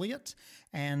Rachel Elliott,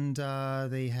 and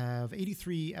they have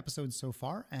 83 episodes so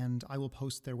far, and I will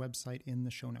post their website in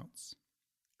the show notes.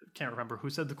 Can't remember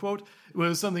who said the quote. It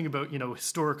was something about,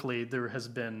 historically there has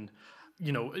been,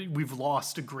 we've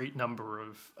lost a great number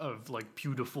of like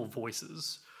beautiful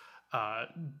voices,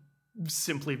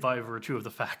 simply by virtue of the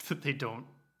fact that they don't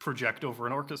project over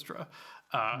an orchestra.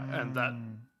 And that,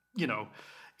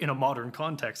 in a modern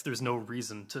context, there's no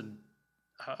reason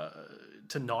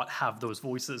to not have those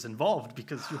voices involved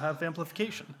because you have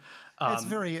amplification.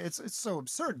 It's so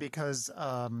absurd because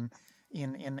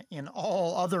in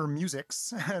all other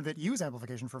musics that use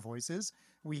amplification for voices,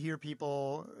 we hear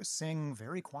people sing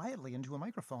very quietly into a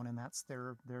microphone, and that's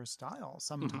their style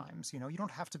sometimes. You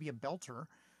don't have to be a belter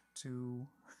to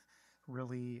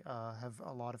really have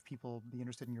a lot of people be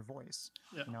interested in your voice.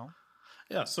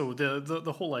 Yeah, so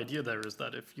the whole idea there is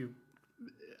that if you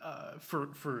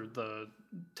for the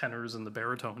tenors and the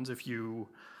baritones, if you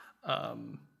have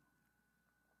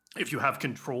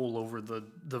control over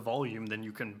the volume, then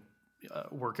you can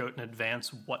work out in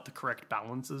advance what the correct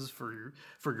balance is for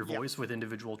your voice with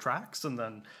individual tracks, and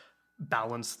then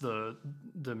balance the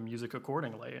music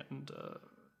accordingly, and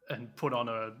put on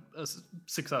a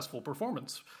successful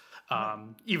performance,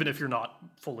 even if you're not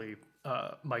fully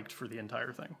mic'd for the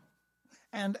entire thing.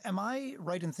 And am I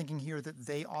right in thinking here that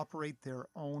they operate their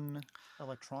own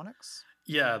electronics?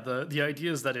 Yeah, the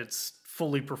idea is that it's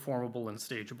fully performable and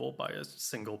stageable by a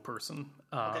single person.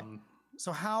 Okay.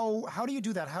 So how do you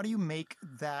do that? How do you make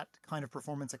that kind of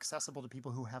performance accessible to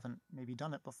people who haven't maybe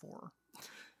done it before?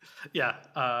 Yeah,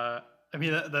 I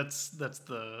mean that's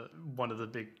the one of the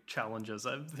big challenges.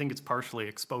 I think it's partially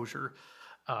exposure.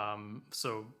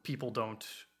 So people don't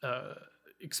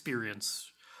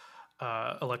experience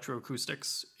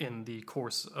electroacoustics in the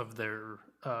course of their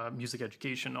music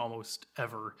education almost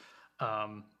ever.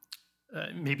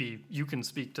 Maybe you can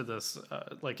speak to this,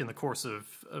 like in the course of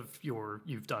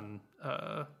you've done,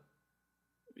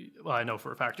 well, I know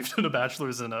for a fact you've done a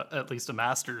bachelor's and at least a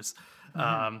master's.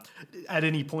 At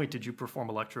any point, did you perform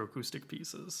electroacoustic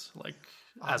pieces, like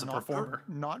as a performer?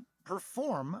 Not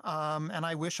perform, and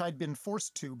I wish I'd been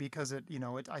forced to, because I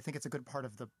think it's a good part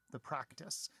of the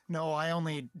practice. No, I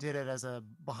only did it as a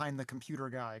behind the computer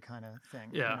guy kind of thing.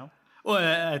 Yeah.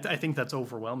 Well, I think that's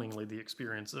overwhelmingly the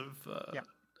experience of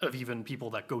even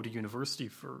people that go to university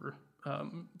for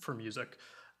music.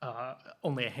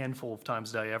 Only a handful of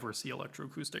times did I ever see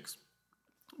electroacoustics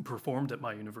performed at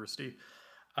my university,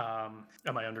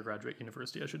 at my undergraduate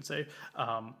university, I should say.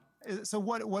 So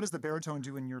what does the baritone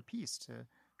do in your piece to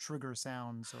trigger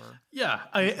sounds? Or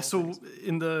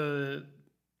in the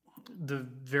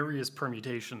various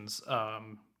permutations,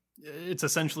 it's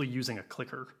essentially using a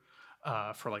clicker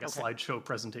for like a slideshow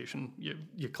presentation.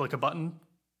 You click a button,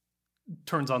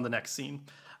 turns on the next scene.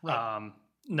 Right.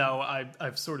 Now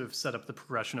I've sort of set up the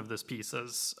progression of this piece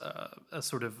as a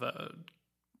sort of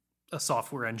a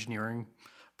software engineering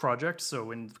project.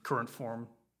 So in the current form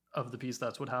of the piece,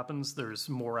 that's what happens. There's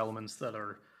more elements that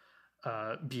are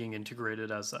being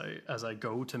integrated as I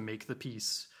go to make the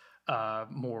piece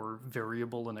more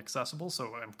variable and accessible.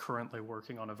 So I'm currently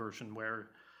working on a version where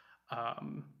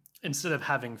instead of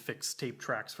having fixed tape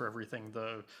tracks for everything,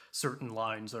 the certain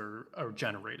lines are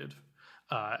generated.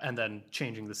 And then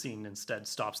changing the scene instead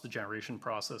stops the generation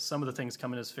process. Some of the things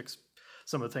come in as fixed.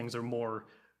 Some of the things are more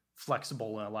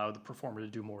flexible and allow the performer to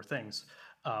do more things.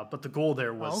 But the goal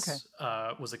there was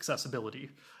accessibility,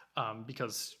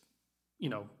 because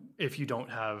if you don't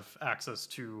have access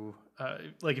to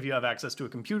if you have access to a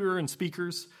computer and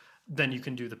speakers, then you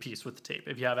can do the piece with the tape.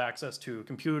 If you have access to a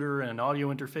computer and an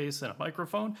audio interface and a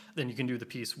microphone, then you can do the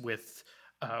piece with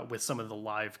some of the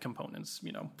live components.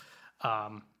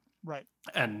 Right.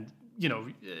 And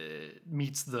it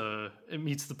meets the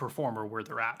performer where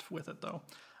they're at with it, though.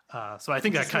 So I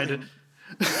think that kind of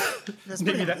That's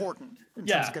pretty important in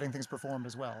terms of getting things performed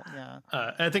as well. Yeah.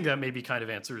 I think that maybe kind of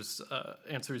answers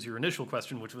your initial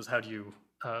question, which was how do you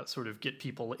sort of get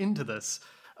people into this,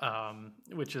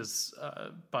 which is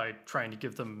by trying to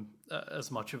give them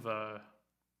as much of a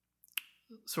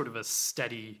sort of a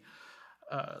steady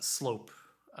slope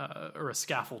or a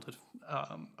scaffolded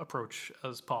approach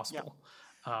as possible.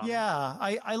 Yeah.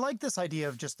 I like this idea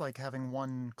of just like having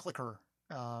one clicker.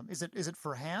 Is it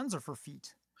for hands or for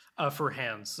feet? For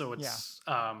hands. So it's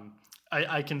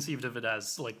I conceived of it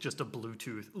as like just a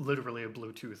Bluetooth, literally a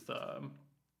Bluetooth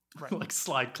like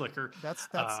slide clicker. That's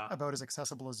about as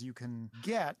accessible as you can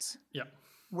get. Yeah.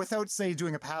 Without, say,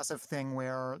 doing a passive thing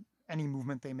where any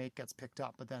movement they make gets picked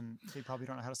up, but then they probably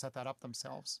don't know how to set that up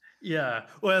themselves. Yeah.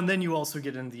 Well, and then you also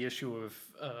get into the issue of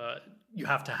you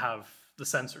have to have the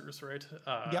sensors, right?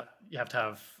 You have to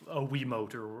have a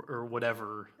Wiimote or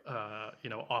whatever,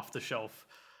 off the shelf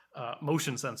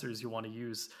motion sensors you want to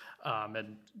use,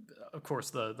 and of course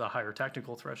the higher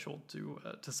technical threshold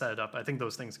to set it up. I think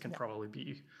those things can probably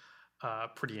be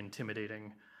pretty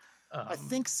intimidating. I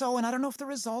think so, and I don't know if the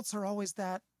results are always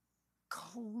that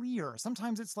clear.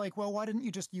 Sometimes it's like, well, why didn't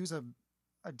you just use a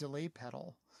delay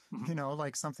pedal?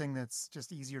 Like something that's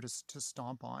just easier to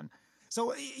stomp on.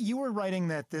 So you were writing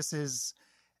that this is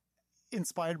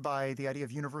inspired by the idea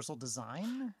of universal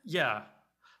design? Yeah.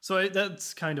 So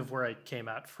that's kind of where I came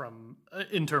at from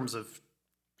in terms of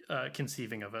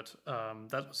conceiving of it.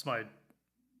 That was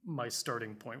my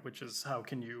starting point, which is how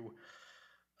can you...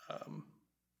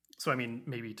 So, I mean,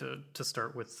 maybe to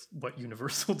start with what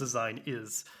universal design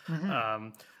is,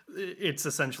 it's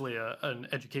essentially an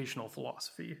educational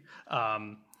philosophy,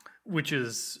 which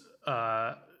is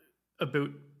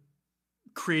about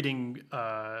creating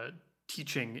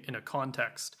teaching in a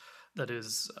context that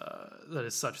is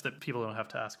such that people don't have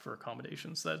to ask for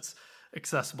accommodations. That's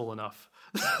accessible enough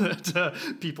that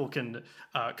people can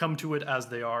come to it as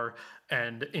they are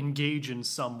and engage in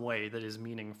some way that is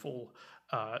meaningful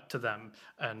to them,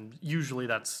 and usually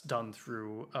that's done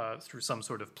through some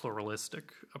sort of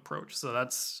pluralistic approach. So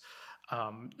that's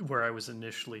where I was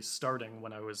initially starting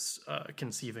when I was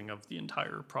conceiving of the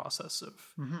entire process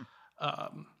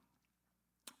of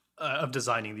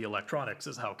designing the electronics.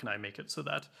 Is how can I make it so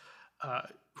that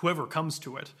whoever comes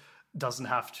to it doesn't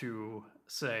have to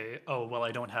say, oh, well,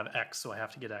 I don't have X, so I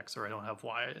have to get X, or I don't have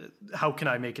Y. How can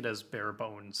I make it as bare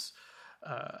bones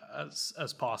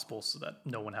as possible so that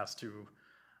no one has to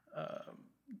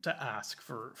ask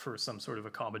for some sort of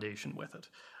accommodation with it.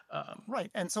 Right.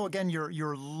 And so again,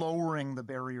 you're lowering the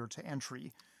barrier to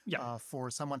entry for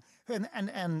someone.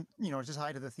 And to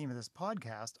tie to the theme of this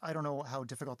podcast, I don't know how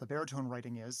difficult the baritone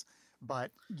writing is,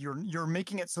 but you're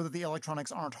making it so that the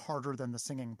electronics aren't harder than the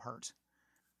singing part.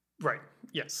 Right.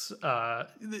 Yes.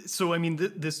 So I mean,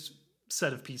 this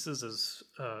set of pieces is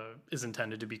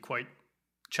intended to be quite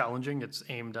challenging. It's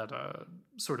aimed at a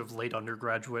sort of late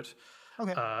undergraduate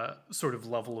sort of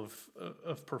level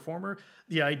of performer.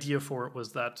 The idea for it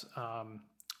was that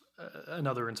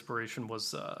another inspiration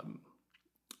was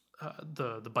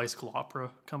the Bicycle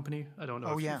Opera Company. I don't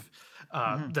know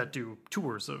that do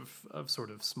tours of sort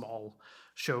of small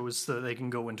shows so that they can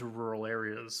go into rural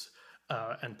areas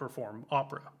and perform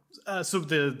opera. So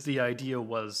the idea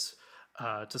was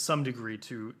to some degree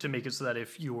to make it so that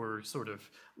if you were sort of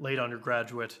late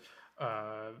undergraduate,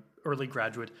 early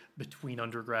graduate, between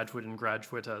undergraduate and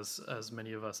graduate, as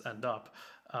many of us end up,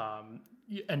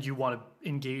 and you want to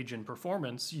engage in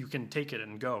performance, you can take it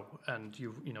and go. And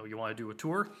you want to do a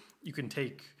tour, you can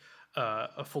take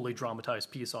a fully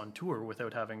dramatized piece on tour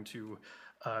without having to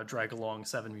drag along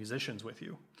 7 musicians with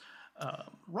you.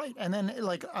 Right, and then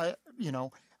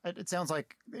it sounds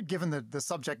like, given the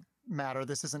subject matter,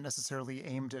 this isn't necessarily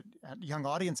aimed at young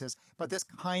audiences, but this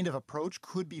kind of approach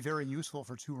could be very useful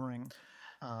for touring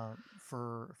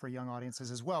for young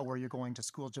audiences as well, where you're going to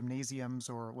school gymnasiums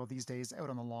or, well, these days out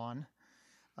on the lawn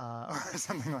or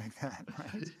something like that,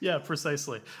 right? Yeah,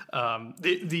 precisely.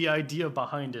 The idea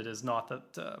behind it is not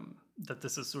that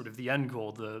this is sort of the end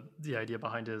goal. The idea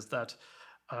behind it is that,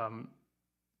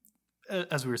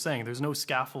 as we were saying, there's no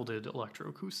scaffolded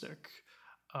electroacoustic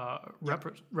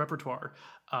repertoire.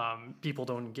 People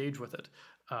don't engage with it.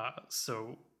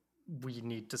 So we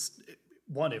need to,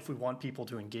 if we want people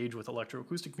to engage with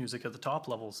electroacoustic music at the top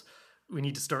levels, we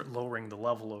need to start lowering the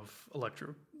level of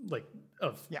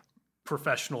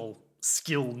professional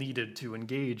skill needed to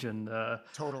engage in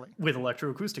with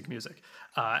electroacoustic music.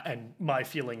 And my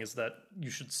feeling is that you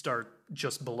should start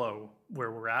just below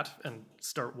where we're at and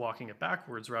start walking it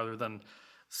backwards rather than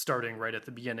starting right at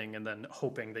the beginning and then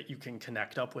hoping that you can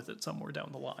connect up with it somewhere down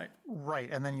the line. Right,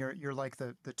 and then you're like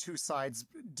the two sides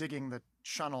digging the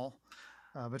channel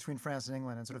between France and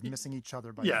England and sort of missing each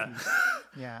other by Yeah. feet.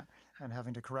 Yeah, and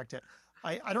having to correct it.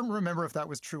 I don't remember if that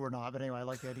was true or not, but anyway, I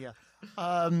like the idea.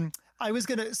 I was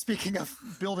gonna, speaking of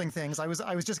building things, I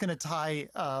was just gonna tie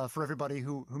for everybody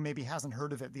who maybe hasn't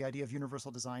heard of it, the idea of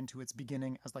universal design to its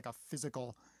beginning as like a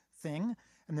physical thing.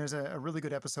 And there's a really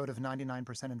good episode of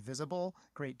 99% Invisible,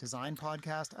 great design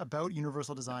podcast about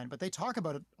universal design, but they talk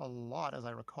about it a lot, as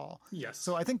I recall. Yes.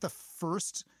 So I think the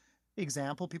first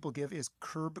example people give is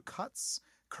curb cuts.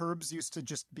 Curbs used to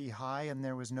just be high and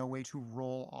there was no way to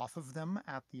roll off of them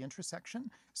at the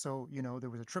intersection. So, there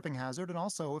was a tripping hazard. And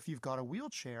also, if you've got a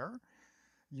wheelchair,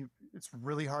 it's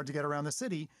really hard to get around the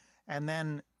city. And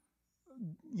then,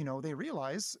 they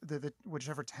realize that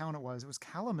whichever town it was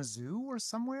Kalamazoo or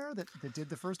somewhere that did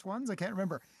the first ones. I can't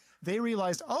remember. They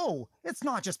realized, it's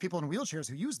not just people in wheelchairs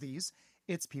who use these.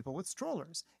 It's people with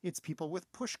strollers. It's people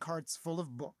with push carts full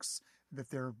of books that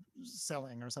they're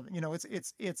selling or something.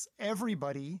 It's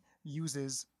everybody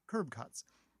uses curb cuts.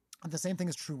 And the same thing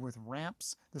is true with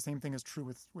ramps. The same thing is true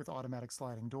with automatic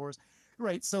sliding doors.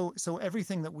 Right. So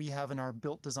everything that we have in our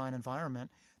built design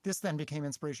environment, this then became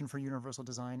inspiration for universal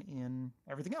design in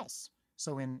everything else.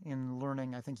 So in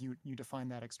learning, I think you define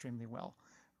that extremely well,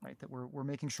 right? That we're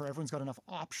making sure everyone's got enough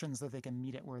options that they can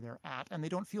meet it where they're at and they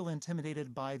don't feel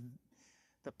intimidated by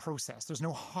the process. There's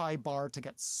no high bar to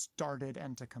get started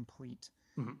and to complete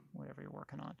whatever you're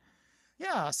working on.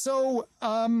 Yeah. So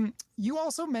you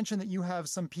also mentioned that you have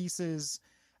some pieces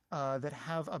that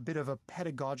have a bit of a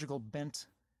pedagogical bent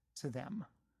to them.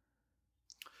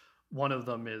 One of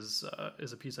them is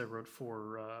a piece I wrote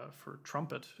for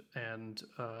trumpet and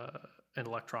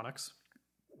electronics,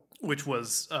 which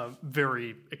was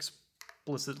very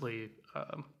explicitly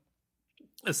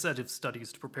a set of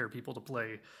studies to prepare people to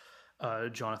play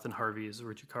Jonathan Harvey's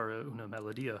Ruggicara una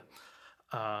Melodia,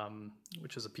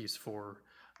 which is a piece for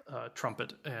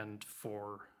trumpet and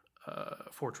for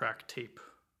 4-track tape.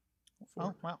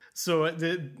 Oh, wow. So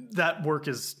that work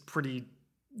is pretty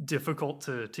difficult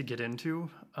to get into,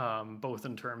 both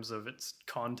in terms of its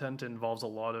content. It involves a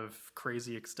lot of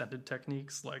crazy extended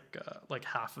techniques like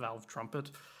half valve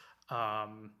trumpet.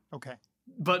 Okay.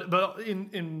 But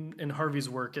in Harvey's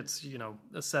work, it's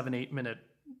a 7-8 minute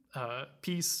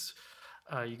piece.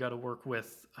 You got to work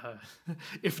with,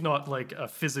 if not like a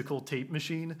physical tape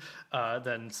machine,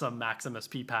 then some Maximus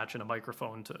P patch and a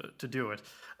microphone to do it.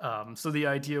 So the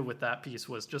idea with that piece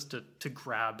was just to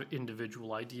grab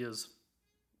individual ideas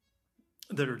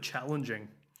that are challenging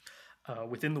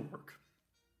within the work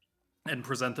and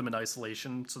present them in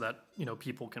isolation so that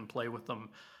people can play with them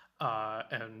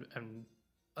and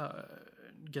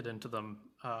get into them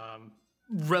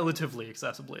relatively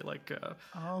accessibly.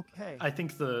 Okay. I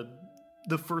think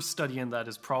the first study in that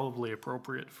is probably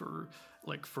appropriate for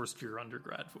like first year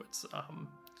undergraduates.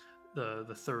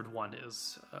 The third one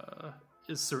is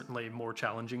certainly more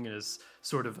challenging and is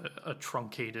sort of a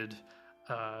truncated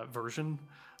version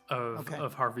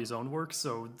of Harvey's own work.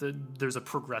 So there's a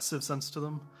progressive sense to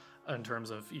them in terms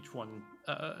of each one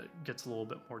gets a little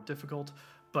bit more difficult.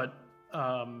 But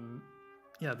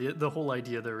the whole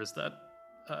idea there is that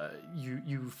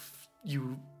you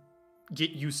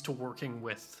get used to working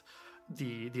with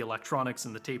the electronics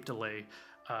and the tape delay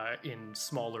in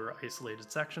smaller isolated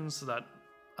sections so that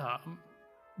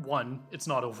one, it's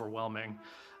not overwhelming,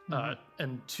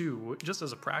 and two, just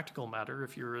as a practical matter,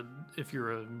 if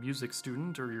you're a music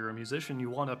student or you're a musician, you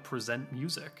want to present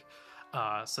music,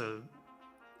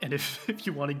 and if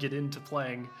you want to get into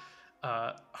playing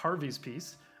Harvey's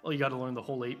piece, well, you got to learn the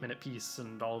whole 8-minute piece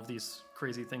and all of these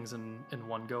crazy things in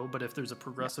one go. But if there's a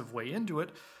progressive way into it,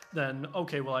 then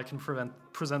okay, well, I can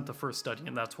present the first study,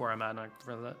 and that's where I'm at. And I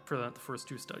present the first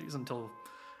 2 studies until,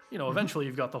 eventually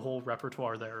you've got the whole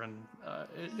repertoire there, and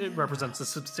it represents a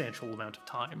substantial amount of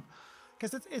time.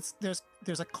 Because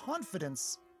there's a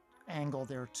confidence angle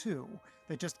there too.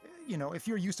 That just if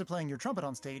you're used to playing your trumpet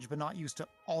on stage, but not used to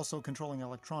also controlling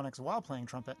electronics while playing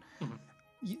trumpet. Mm-hmm.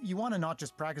 You want to not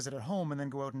just practice it at home and then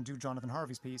go out and do Jonathan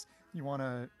Harvey's piece. You want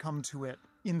to come to it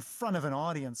in front of an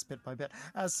audience bit by bit.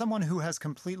 As someone who has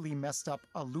completely messed up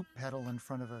a loop pedal in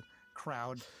front of a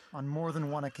crowd on more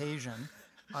than one occasion,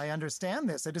 I understand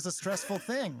this. It is a stressful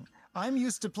thing. I'm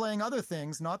used to playing other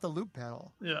things, not the loop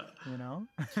pedal. Yeah.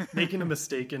 Making a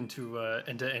mistake into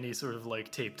any sort of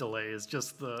like tape delay is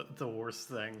just the worst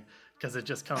thing, because it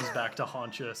just comes back to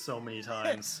haunt you so many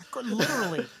times.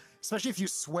 Literally. Especially if you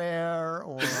swear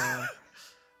or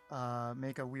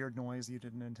make a weird noise you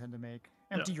didn't intend to make.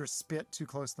 Empty your spit too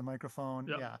close to the microphone.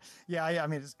 Yeah. I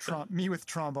mean, it's me with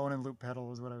trombone and loop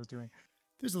pedal is what I was doing.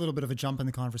 There's a little bit of a jump in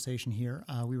the conversation here.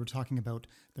 We were talking about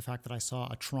the fact that I saw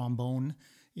a trombone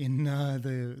in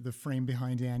the frame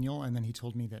behind Daniel, and then he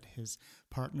told me that his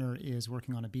partner is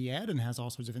working on a B.Ed and has all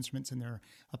sorts of instruments in their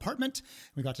apartment.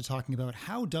 We got to talking about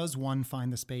how does one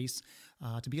find the space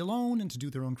to be alone and to do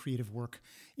their own creative work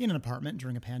in an apartment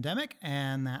during a pandemic,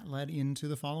 and that led into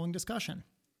the following discussion.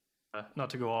 Not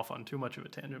to go off on too much of a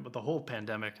tangent, but the whole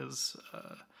pandemic has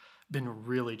been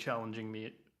really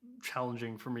challenging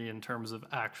for me in terms of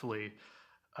actually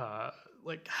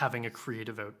like having a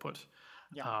creative output.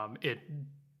 Yeah.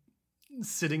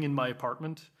 Sitting in my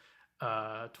apartment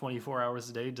 24 hours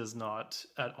a day does not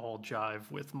at all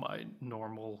jive with my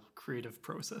normal creative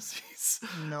processes.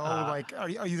 No, like are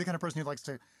you the kind of person who likes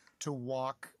to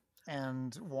walk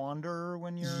and wander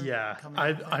when you're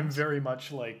I'm very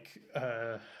much like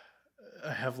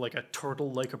I have like a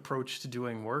turtle-like approach to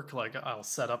doing work. Like I'll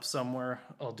set up somewhere,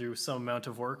 I'll do some amount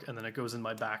of work, and then it goes in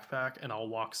my backpack, and I'll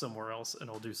walk somewhere else and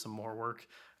I'll do some more work,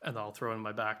 and I'll throw it in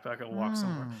my backpack and walk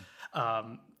somewhere.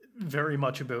 Very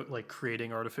much about like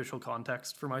creating artificial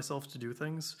context for myself to do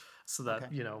things so that,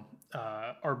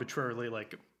 arbitrarily,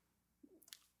 like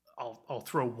I'll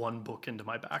throw one book into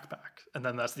my backpack, and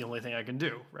then that's the only thing I can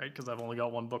do, right? Because I've only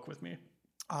got one book with me.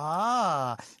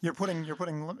 You're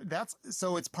putting that's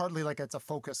so it's partly like it's a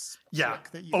focus. Yeah.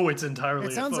 It's entirely.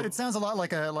 It sounds a lot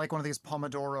like one of these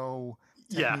Pomodoro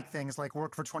technique things, like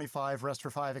work for 25, rest for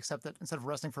 5, except that instead of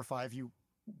resting for 5, you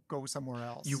go somewhere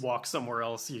else. You walk somewhere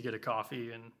else, you get a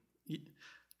coffee, and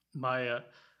my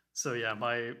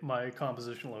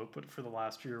compositional output for the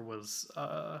last year was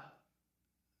I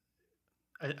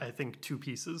think 2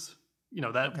 pieces.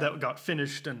 That got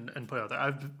finished and put out there.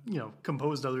 I've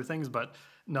composed other things, but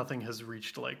nothing has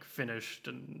reached like finished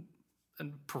and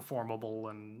performable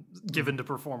and given to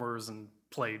performers and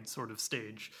played sort of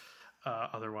stage.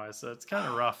 Otherwise, so it's kind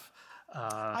of rough.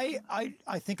 I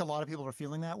think a lot of people are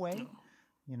feeling that way.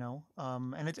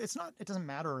 And it's not. It doesn't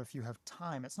matter if you have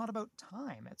time. It's not about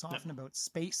time. It's often about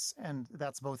space, and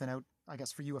that's both I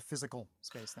guess for you, a physical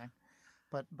space thing.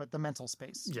 But the mental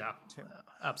space, too.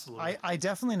 Absolutely. I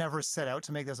definitely never set out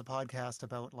to make this a podcast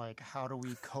about like how do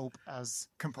we cope as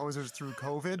composers through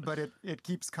COVID, but it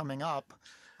keeps coming up.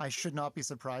 I should not be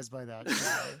surprised by that.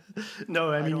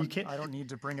 No, I mean you can't. I don't need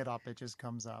to bring it up; it just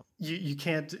comes up. You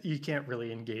can't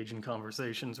really engage in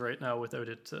conversations right now without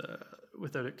it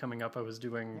coming up. I was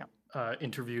doing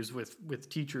interviews with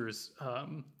teachers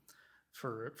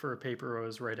for a paper I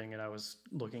was writing, and I was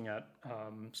looking at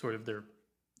sort of their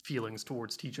feelings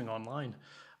towards teaching online,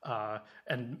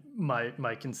 and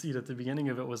my conceit at the beginning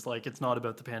of it was like, it's not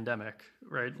about the pandemic,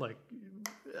 right? Like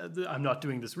I'm not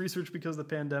doing this research because of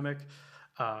the pandemic.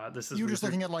 This is you're just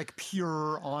looking at like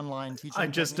pure online teaching. I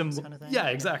just am, kind of thing? Yeah,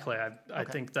 exactly. I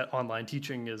think that online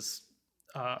teaching is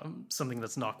something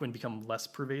that's not going to become less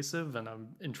pervasive, and I'm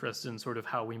interested in sort of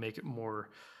how we make it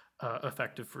more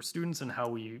effective for students and how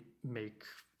we make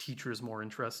teachers more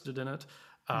interested in it.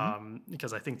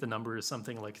 Because I think the number is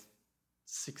something like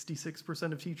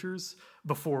 66% of teachers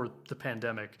before the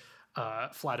pandemic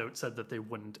flat out said that they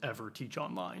wouldn't ever teach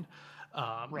online.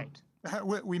 Right.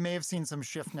 We may have seen some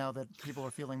shift now that people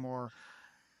are feeling more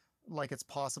like it's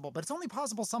possible, but it's only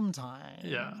possible sometimes.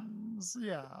 Yeah.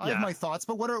 I have my thoughts,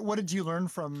 but what did you learn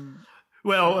from?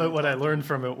 Well, what I learned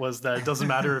from it was that it doesn't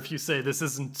matter if you say this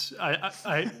isn't,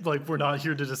 I like, we're not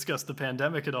here to discuss the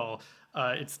pandemic at all.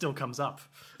 It still comes up,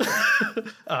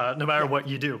 no matter what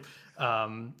you do.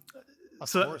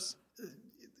 Of course.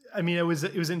 I mean, it was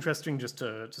interesting just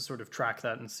to sort of track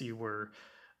that and see where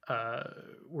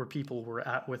people were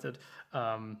at with it,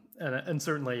 and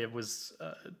certainly it was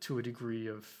to a degree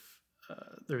of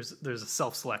there's a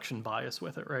self-selection bias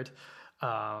with it, right?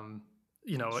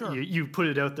 Sure. You put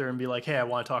it out there and be like, hey, I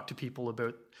want to talk to people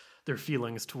about their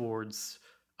feelings towards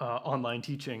online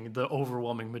teaching. The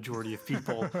overwhelming majority of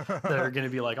people that are going to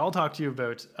be like, I'll talk to you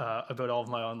about all of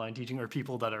my online teaching, are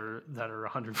people that are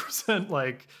 100%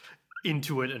 like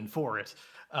into it and for it.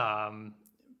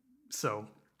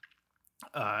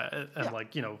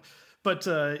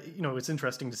 It's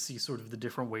interesting to see sort of the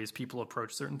different ways people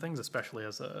approach certain things, especially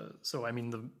the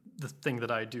thing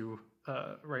that I do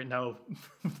right now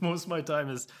most of my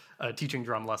time is teaching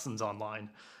drum lessons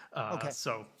online.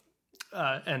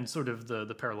 And sort of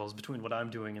the parallels between what I'm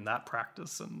doing in that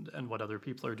practice and what other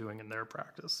people are doing in their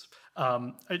practice.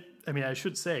 I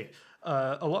should say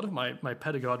a lot of my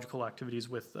pedagogical activities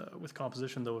with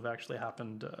composition, though, have actually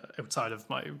happened outside of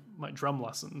my drum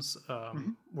lessons,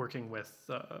 working with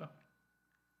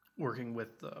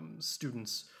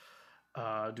students,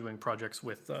 doing projects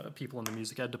with people in the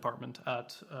music ed department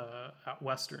at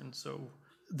Western. So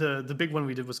the big one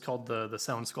we did was called the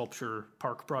Sound Sculpture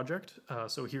Park Project.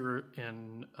 So here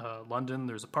in London,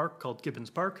 there's a park called Gibbons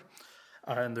Park,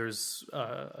 and there's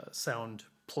sound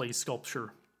play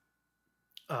sculpture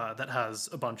that has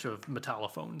a bunch of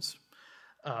metallophones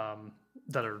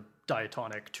that are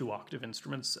diatonic 2-octave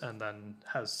instruments, and then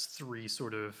has three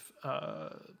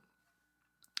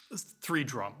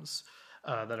drums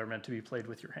that are meant to be played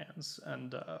with your hands.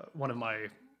 And one of my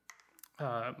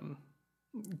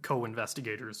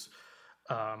co-investigators,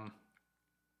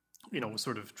 was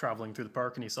sort of traveling through the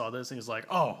park, and he saw this, and he's like,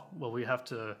 "Oh, well, we have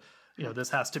to, this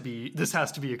has to be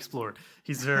explored."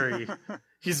 He's very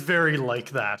like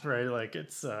that, right? Like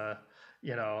it's,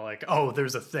 like, oh,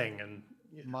 there's a thing, and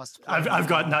I've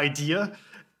got an idea,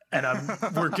 and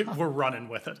we're running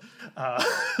with it,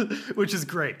 which is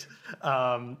great.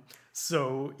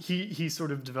 So he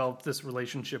sort of developed this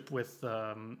relationship with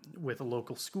a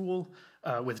local school,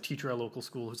 with a teacher at a local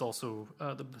school who's also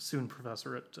the bassoon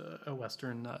professor at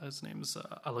Western. His name's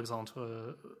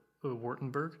Alexandre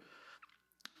Wartenberg.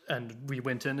 And we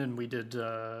went in and we did,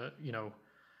 I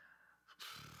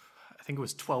think it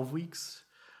was 12 weeks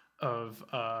of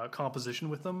composition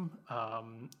with them.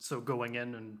 So going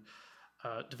in and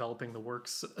developing the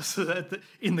works so that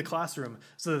in the classroom,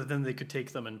 so that then they could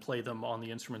take them and play them on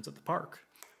the instruments at the park.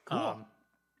 Cool.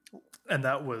 And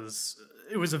it was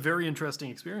a very interesting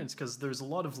experience because there's a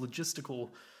lot of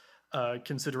logistical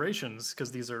considerations,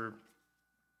 because these are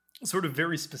sort of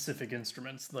very specific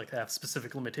instruments, like they have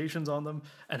specific limitations on them.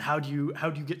 And how do you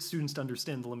get students to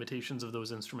understand the limitations of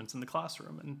those instruments in the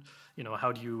classroom? And,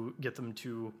 how do you get them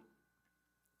to,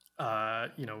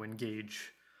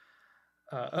 engage,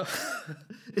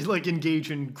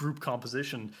 engage in group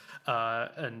composition,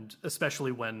 and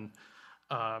especially when,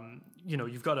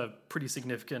 you've got a pretty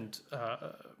significant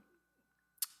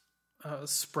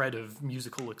spread of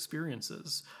musical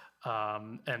experiences,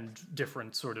 and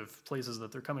different sort of places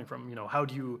that they're coming from. How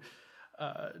do you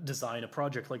design a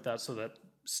project like that so that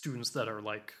students that are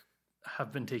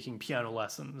have been taking piano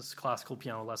lessons, classical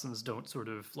piano lessons, don't sort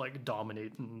of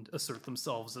dominate and assert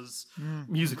themselves as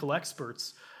musical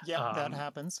experts? Yeah, that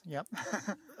happens. Yep.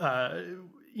 And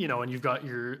you've got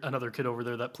another kid over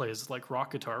there that plays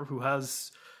rock guitar, who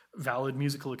has valid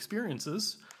musical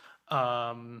experiences,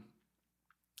 and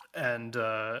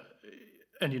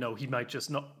he might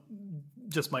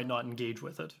might not engage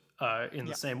with it in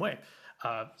the same way.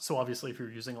 So obviously, if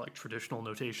you're using traditional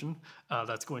notation,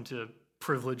 that's going to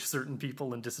privilege certain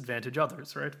people and disadvantage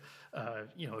others, right?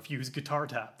 If you use guitar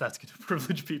tap, that's going to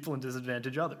privilege people and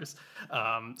disadvantage others.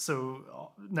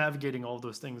 So navigating all of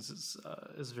those things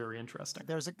is very interesting.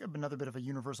 There's another bit of a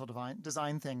universal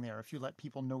design thing there. If you let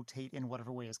people notate in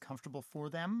whatever way is comfortable for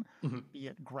them, be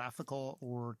it graphical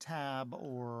or tab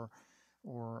or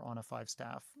on a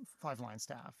 5-line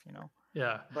staff,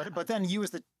 Yeah. But then you as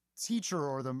the teacher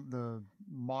or the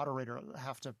moderator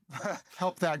have to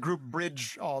help that group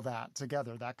bridge all that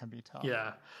together. That can be tough.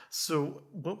 Yeah. So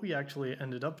what we actually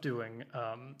ended up doing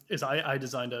is I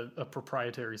designed a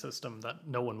proprietary system that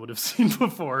no one would have seen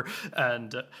before,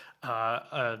 and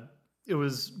it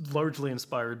was largely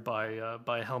inspired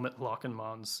by Helmut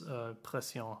Lachenmann's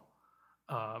Pression,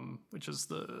 which is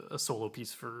a solo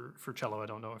piece for cello. I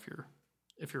don't know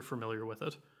if you're familiar with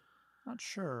it. Not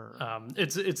sure.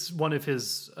 It's one of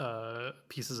his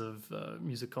pieces of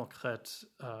musique concrète,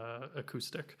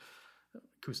 acoustic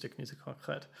musique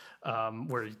concrète,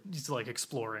 where he's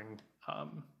exploring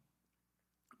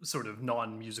sort of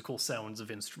non-musical sounds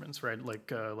of instruments, right? Like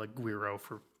guiro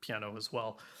for piano as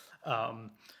well.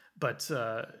 But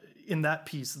in that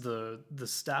piece, the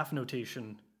staff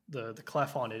notation, the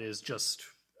clef on it is just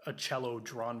a cello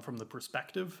drawn from the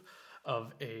perspective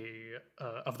of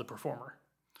the performer.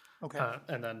 Okay.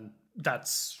 And then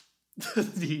that's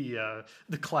the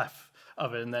clef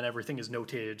of it, and then everything is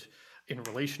notated in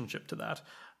relationship to that.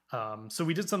 So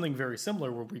we did something very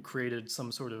similar where we created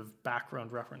some sort of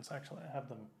background reference. Actually, I have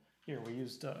them here. We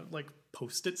used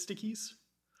Post-it stickies.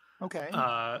 Okay.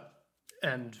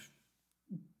 And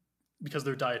because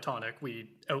they're diatonic, we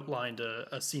outlined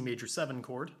a C major 7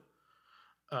 chord.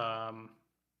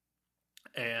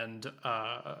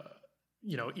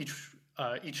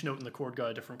 Each note in the chord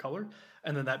got a different color,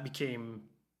 and then that became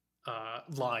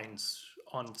lines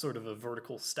on sort of a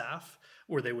vertical staff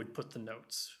where they would put the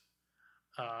notes,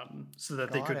 so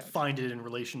that they could find it in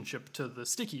relationship to the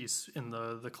stickies in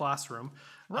the classroom.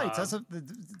 Right.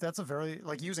 That's a very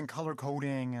using color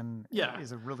coding and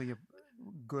is a really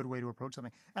good way to approach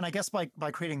something. And I guess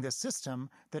by creating this system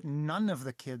that none of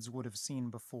the kids would have seen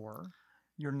before,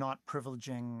 you're not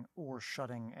privileging or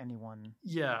shutting anyone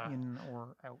in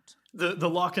or out. The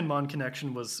Lochinmon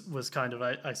connection was kind of,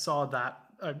 I saw that,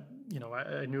 I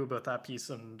knew about that piece,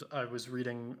 and I was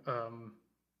reading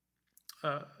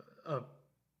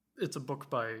it's a book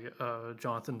by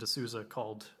Jonathan D'Souza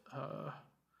called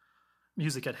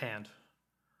Music at Hand,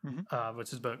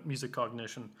 which is about music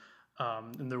cognition.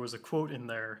 And there was a quote in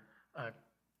there,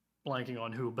 blanking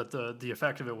on who, but the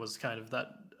effect of it was kind of that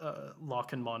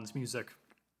Lochinmon's music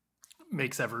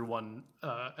makes everyone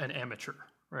an amateur,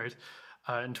 right?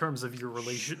 In terms of your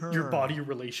your body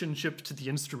relationship to the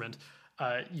instrument,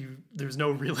 there's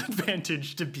no real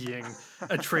advantage to being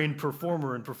a trained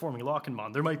performer and performing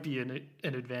Lochinmon. There might be an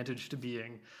advantage to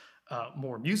being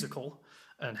more musical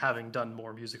and having done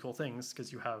more musical things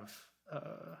because you have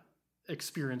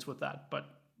experience with that, but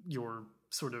your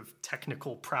sort of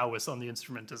technical prowess on the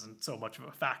instrument isn't so much of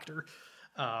a factor.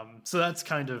 So that's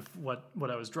kind of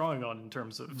what I was drawing on in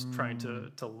terms of trying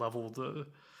to level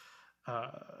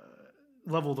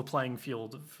the playing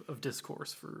field of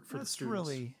discourse for the students. That's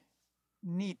really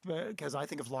neat, because I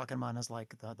think of Lochinmon as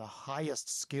like the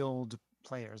highest skilled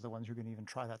players, the ones who can even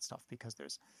try that stuff, because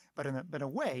but in a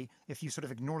way, if you sort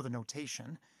of ignore the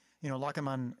notation,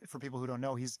 Lochinmon, for people who don't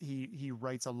know, he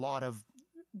writes a lot of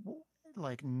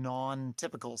like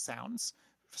non-typical sounds.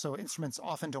 So instruments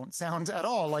often don't sound at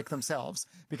all like themselves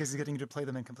because he's getting to play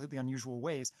them in completely unusual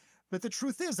ways. But the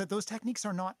truth is that those techniques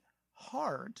are not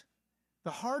hard.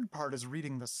 The hard part is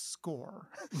reading the score,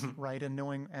 right? And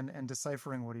knowing and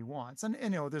deciphering what he wants. And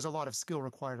there's a lot of skill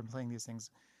required in playing these things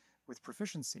with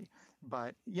proficiency.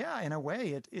 But yeah, in a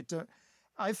way,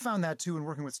 I've found that too in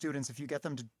working with students. If you get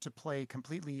them to play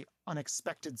completely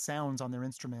unexpected sounds on their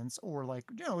instruments, or like,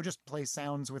 just play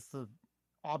sounds with the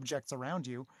objects around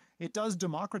you, it does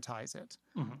democratize it,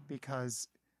 because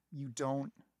you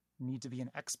don't need to be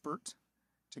an expert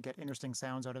to get interesting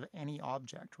sounds out of any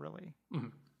object, really.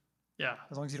 Yeah.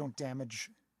 As long as you don't damage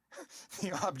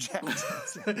the object.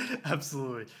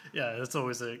 Absolutely. Yeah, that's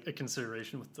always a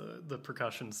consideration with the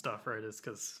percussion stuff, right? Is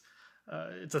because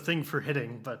it's a thing for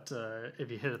hitting, but if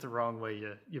you hit it the wrong way,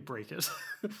 you break it.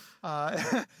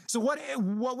 So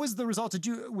what was the result?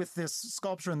 With this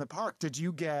sculpture in the park, did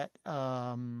you get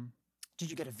a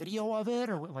video of it,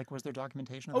 or like was there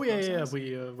documentation of the process?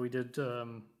 We did,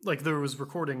 like there was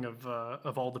recording of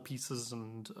all the pieces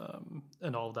and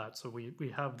all of that, so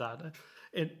we have that.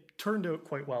 It turned out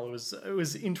quite well. It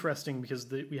was interesting because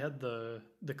we had the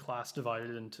class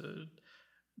divided into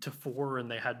 4,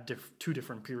 and they had 2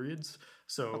 different periods.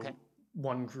 So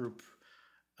one group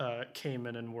came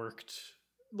in and worked,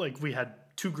 like we had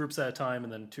 2 groups at a time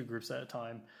and then 2 groups at a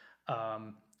time.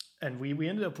 And we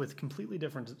ended up with completely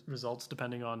different results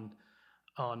depending on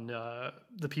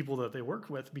the people that they worked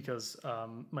with, because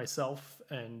myself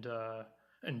and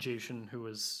Jason, who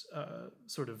was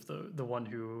sort of the one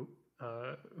who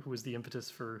was the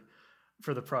impetus for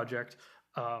the project,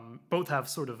 both have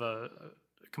sort of a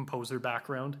composer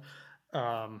background.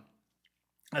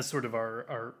 As sort of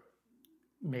our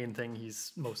main thing,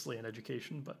 he's mostly in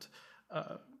education, but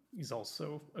he's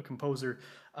also a composer.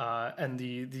 And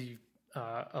the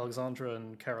Alexandra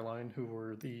and Caroline, who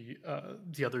were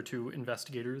the other 2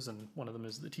 investigators, and one of them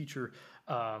is the teacher,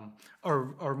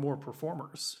 are more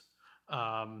performers.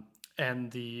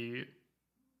 And the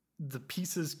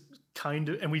pieces kind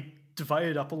of, and we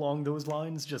divided up along those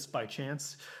lines just by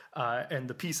chance. And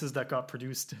the pieces that got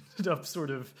produced ended up sort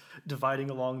of dividing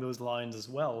along those lines as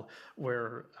well,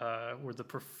 where the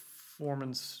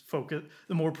performance focus,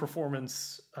 the more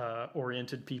performance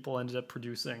oriented people ended up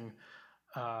producing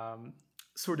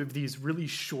sort of these really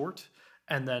short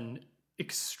and then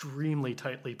extremely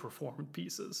tightly performed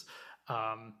pieces.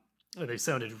 They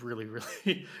sounded really,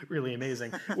 really, really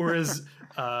amazing. Whereas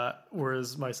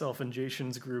myself and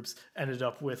Jason's groups ended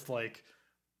up with like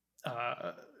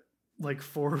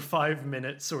 4 or 5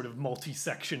 minute sort of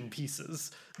multi-section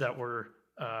pieces that were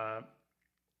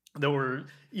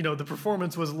the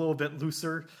performance was a little bit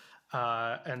looser.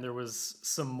 And there was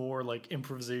some more like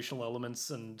improvisational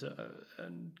elements and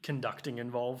conducting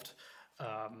involved.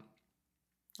 So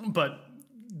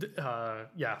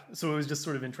it was just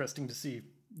sort of interesting to see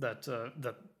that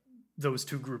those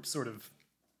 2 groups sort of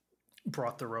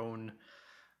brought their own,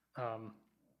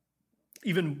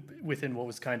 even within what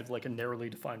was kind of like a narrowly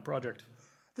defined project.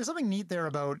 There's something neat there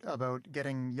about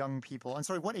getting young people. And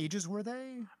sorry, what ages were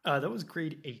they? That was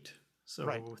grade 8. So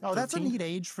right. 13. That's a neat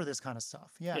age for this kind of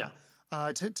stuff. Yeah.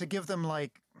 To give them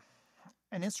like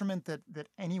an instrument that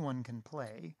anyone can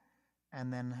play,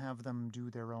 and then have them do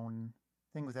their own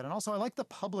thing with it. And also, I like the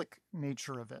public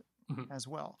nature of it as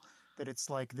well. that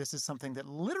it's like this is something that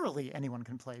literally anyone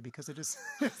can play because it is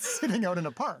sitting out in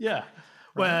a park. Yeah.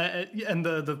 Well, and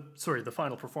the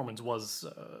final performance was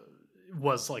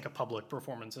like a public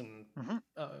performance, and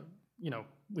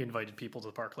we invited people to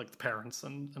the park, like the parents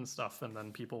and stuff, and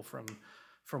then people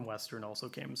from Western also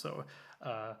came. So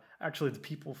actually, the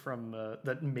people from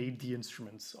that made the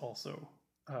instruments also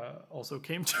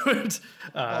came to it.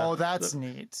 That's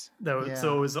neat.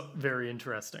 So it was very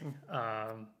interesting.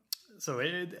 I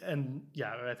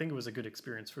think it was a good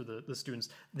experience for the students.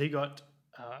 They got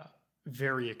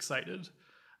very excited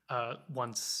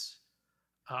once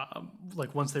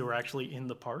they were actually in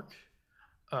the park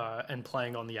and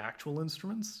playing on the actual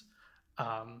instruments.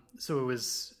 So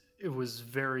it was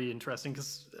very interesting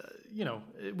because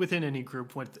within any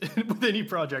group, with any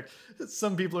project,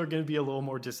 some people are going to be a little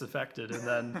more disaffected, and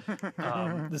then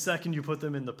the second you put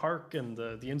them in the park and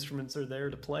the instruments are there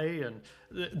to play, and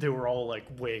they were all like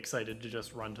way excited to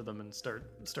just run to them and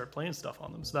start playing stuff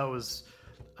on them. So that was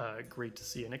great to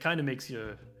see, and it kind of makes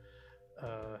you.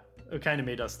 It kind of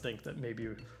made us think that maybe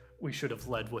we should have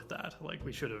led with that. Like,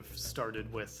 we should have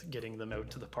started with getting them out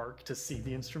to the park to see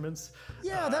the instruments.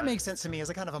 Yeah, that makes sense to me as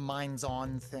a kind of a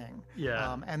minds-on thing.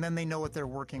 Yeah. And then they know what they're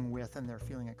working with and they're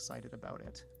feeling excited about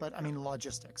it. But, I mean,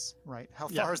 logistics, right? How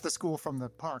far is the school from the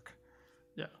park?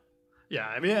 Yeah. Yeah,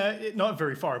 I mean, not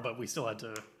very far, but we still had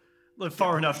to...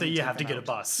 far enough that you have to get a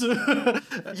bus.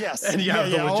 Yes. And you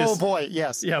have oh boy,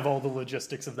 yes. You have all the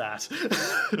logistics of that.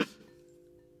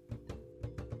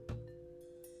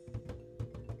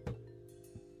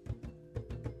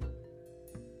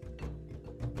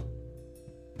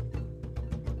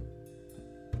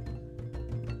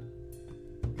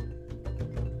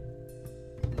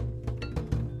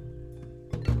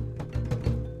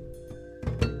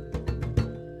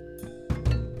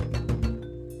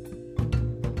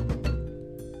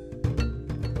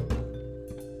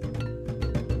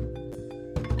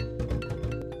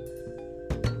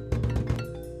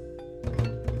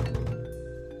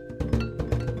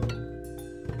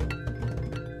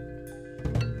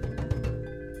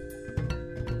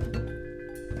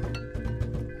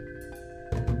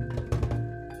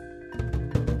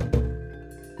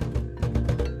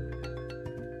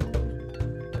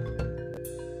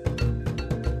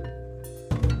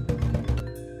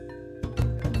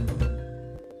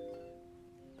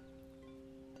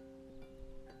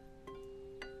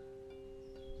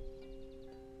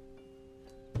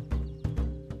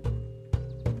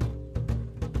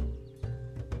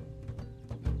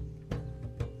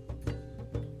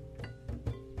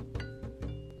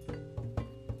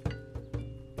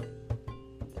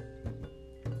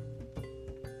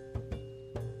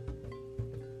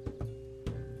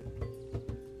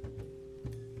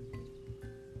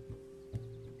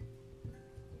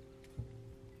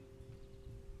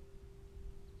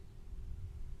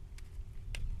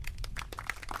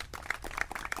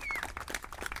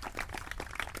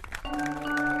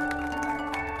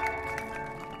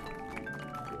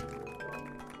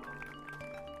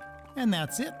 And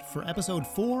that's it for episode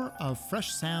 4 of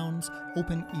Fresh Sounds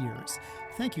Open Ears.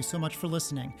 Thank you so much for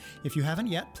listening. If you haven't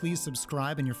yet, please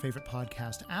subscribe in your favorite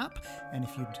podcast app. And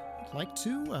if you'd like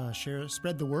to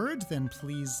spread the word, then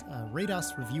please rate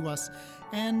us, review us,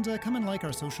 and come and like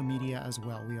our social media as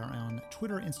well. We are on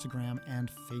Twitter, Instagram,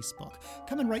 and Facebook.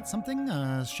 Come and write something,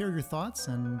 share your thoughts,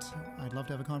 and I'd love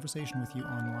to have a conversation with you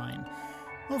online.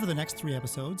 Over the next 3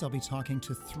 episodes, I'll be talking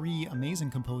to 3 amazing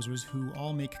composers who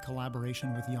all make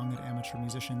collaboration with young and amateur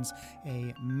musicians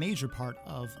a major part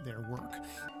of their work.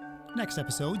 Next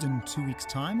episode, in 2 weeks'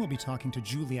 time, we'll be talking to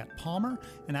Juliet Palmer,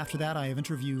 and after that I have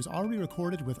interviews already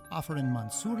recorded with Afarin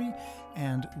Mansouri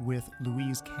and with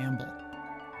Louise Campbell.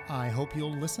 I hope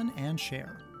you'll listen and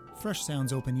share. Fresh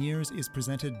Sounds Open Ears is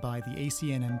presented by the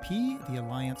ACNMP, the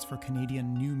Alliance for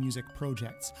Canadian New Music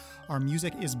Projects. Our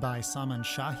music is by Saman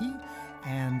Shahi,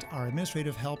 and our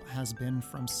administrative help has been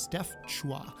from Steph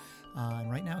Chua. And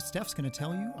right now, Steph's going to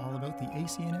tell you all about the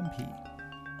ACNMP.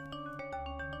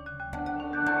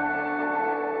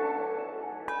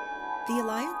 The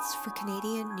Alliance for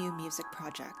Canadian New Music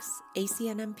Projects,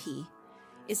 ACNMP,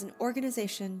 is an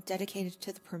organization dedicated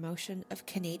to the promotion of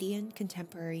Canadian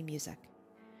contemporary music.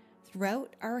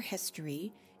 Throughout our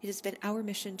history, it has been our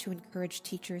mission to encourage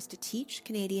teachers to teach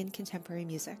Canadian contemporary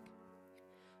music,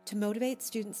 to motivate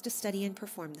students to study and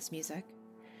perform this music,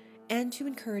 and to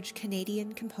encourage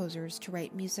Canadian composers to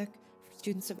write music for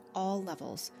students of all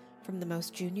levels, from the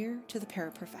most junior to the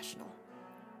paraprofessional.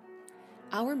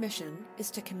 Our mission is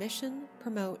to commission,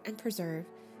 promote, and preserve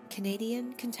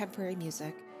Canadian contemporary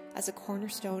music as a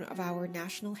cornerstone of our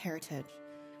national heritage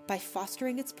by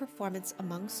fostering its performance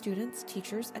among students,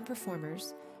 teachers, and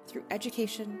performers through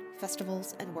education,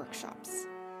 festivals, and workshops.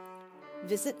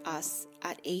 Visit us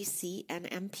at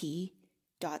acnmp.ca.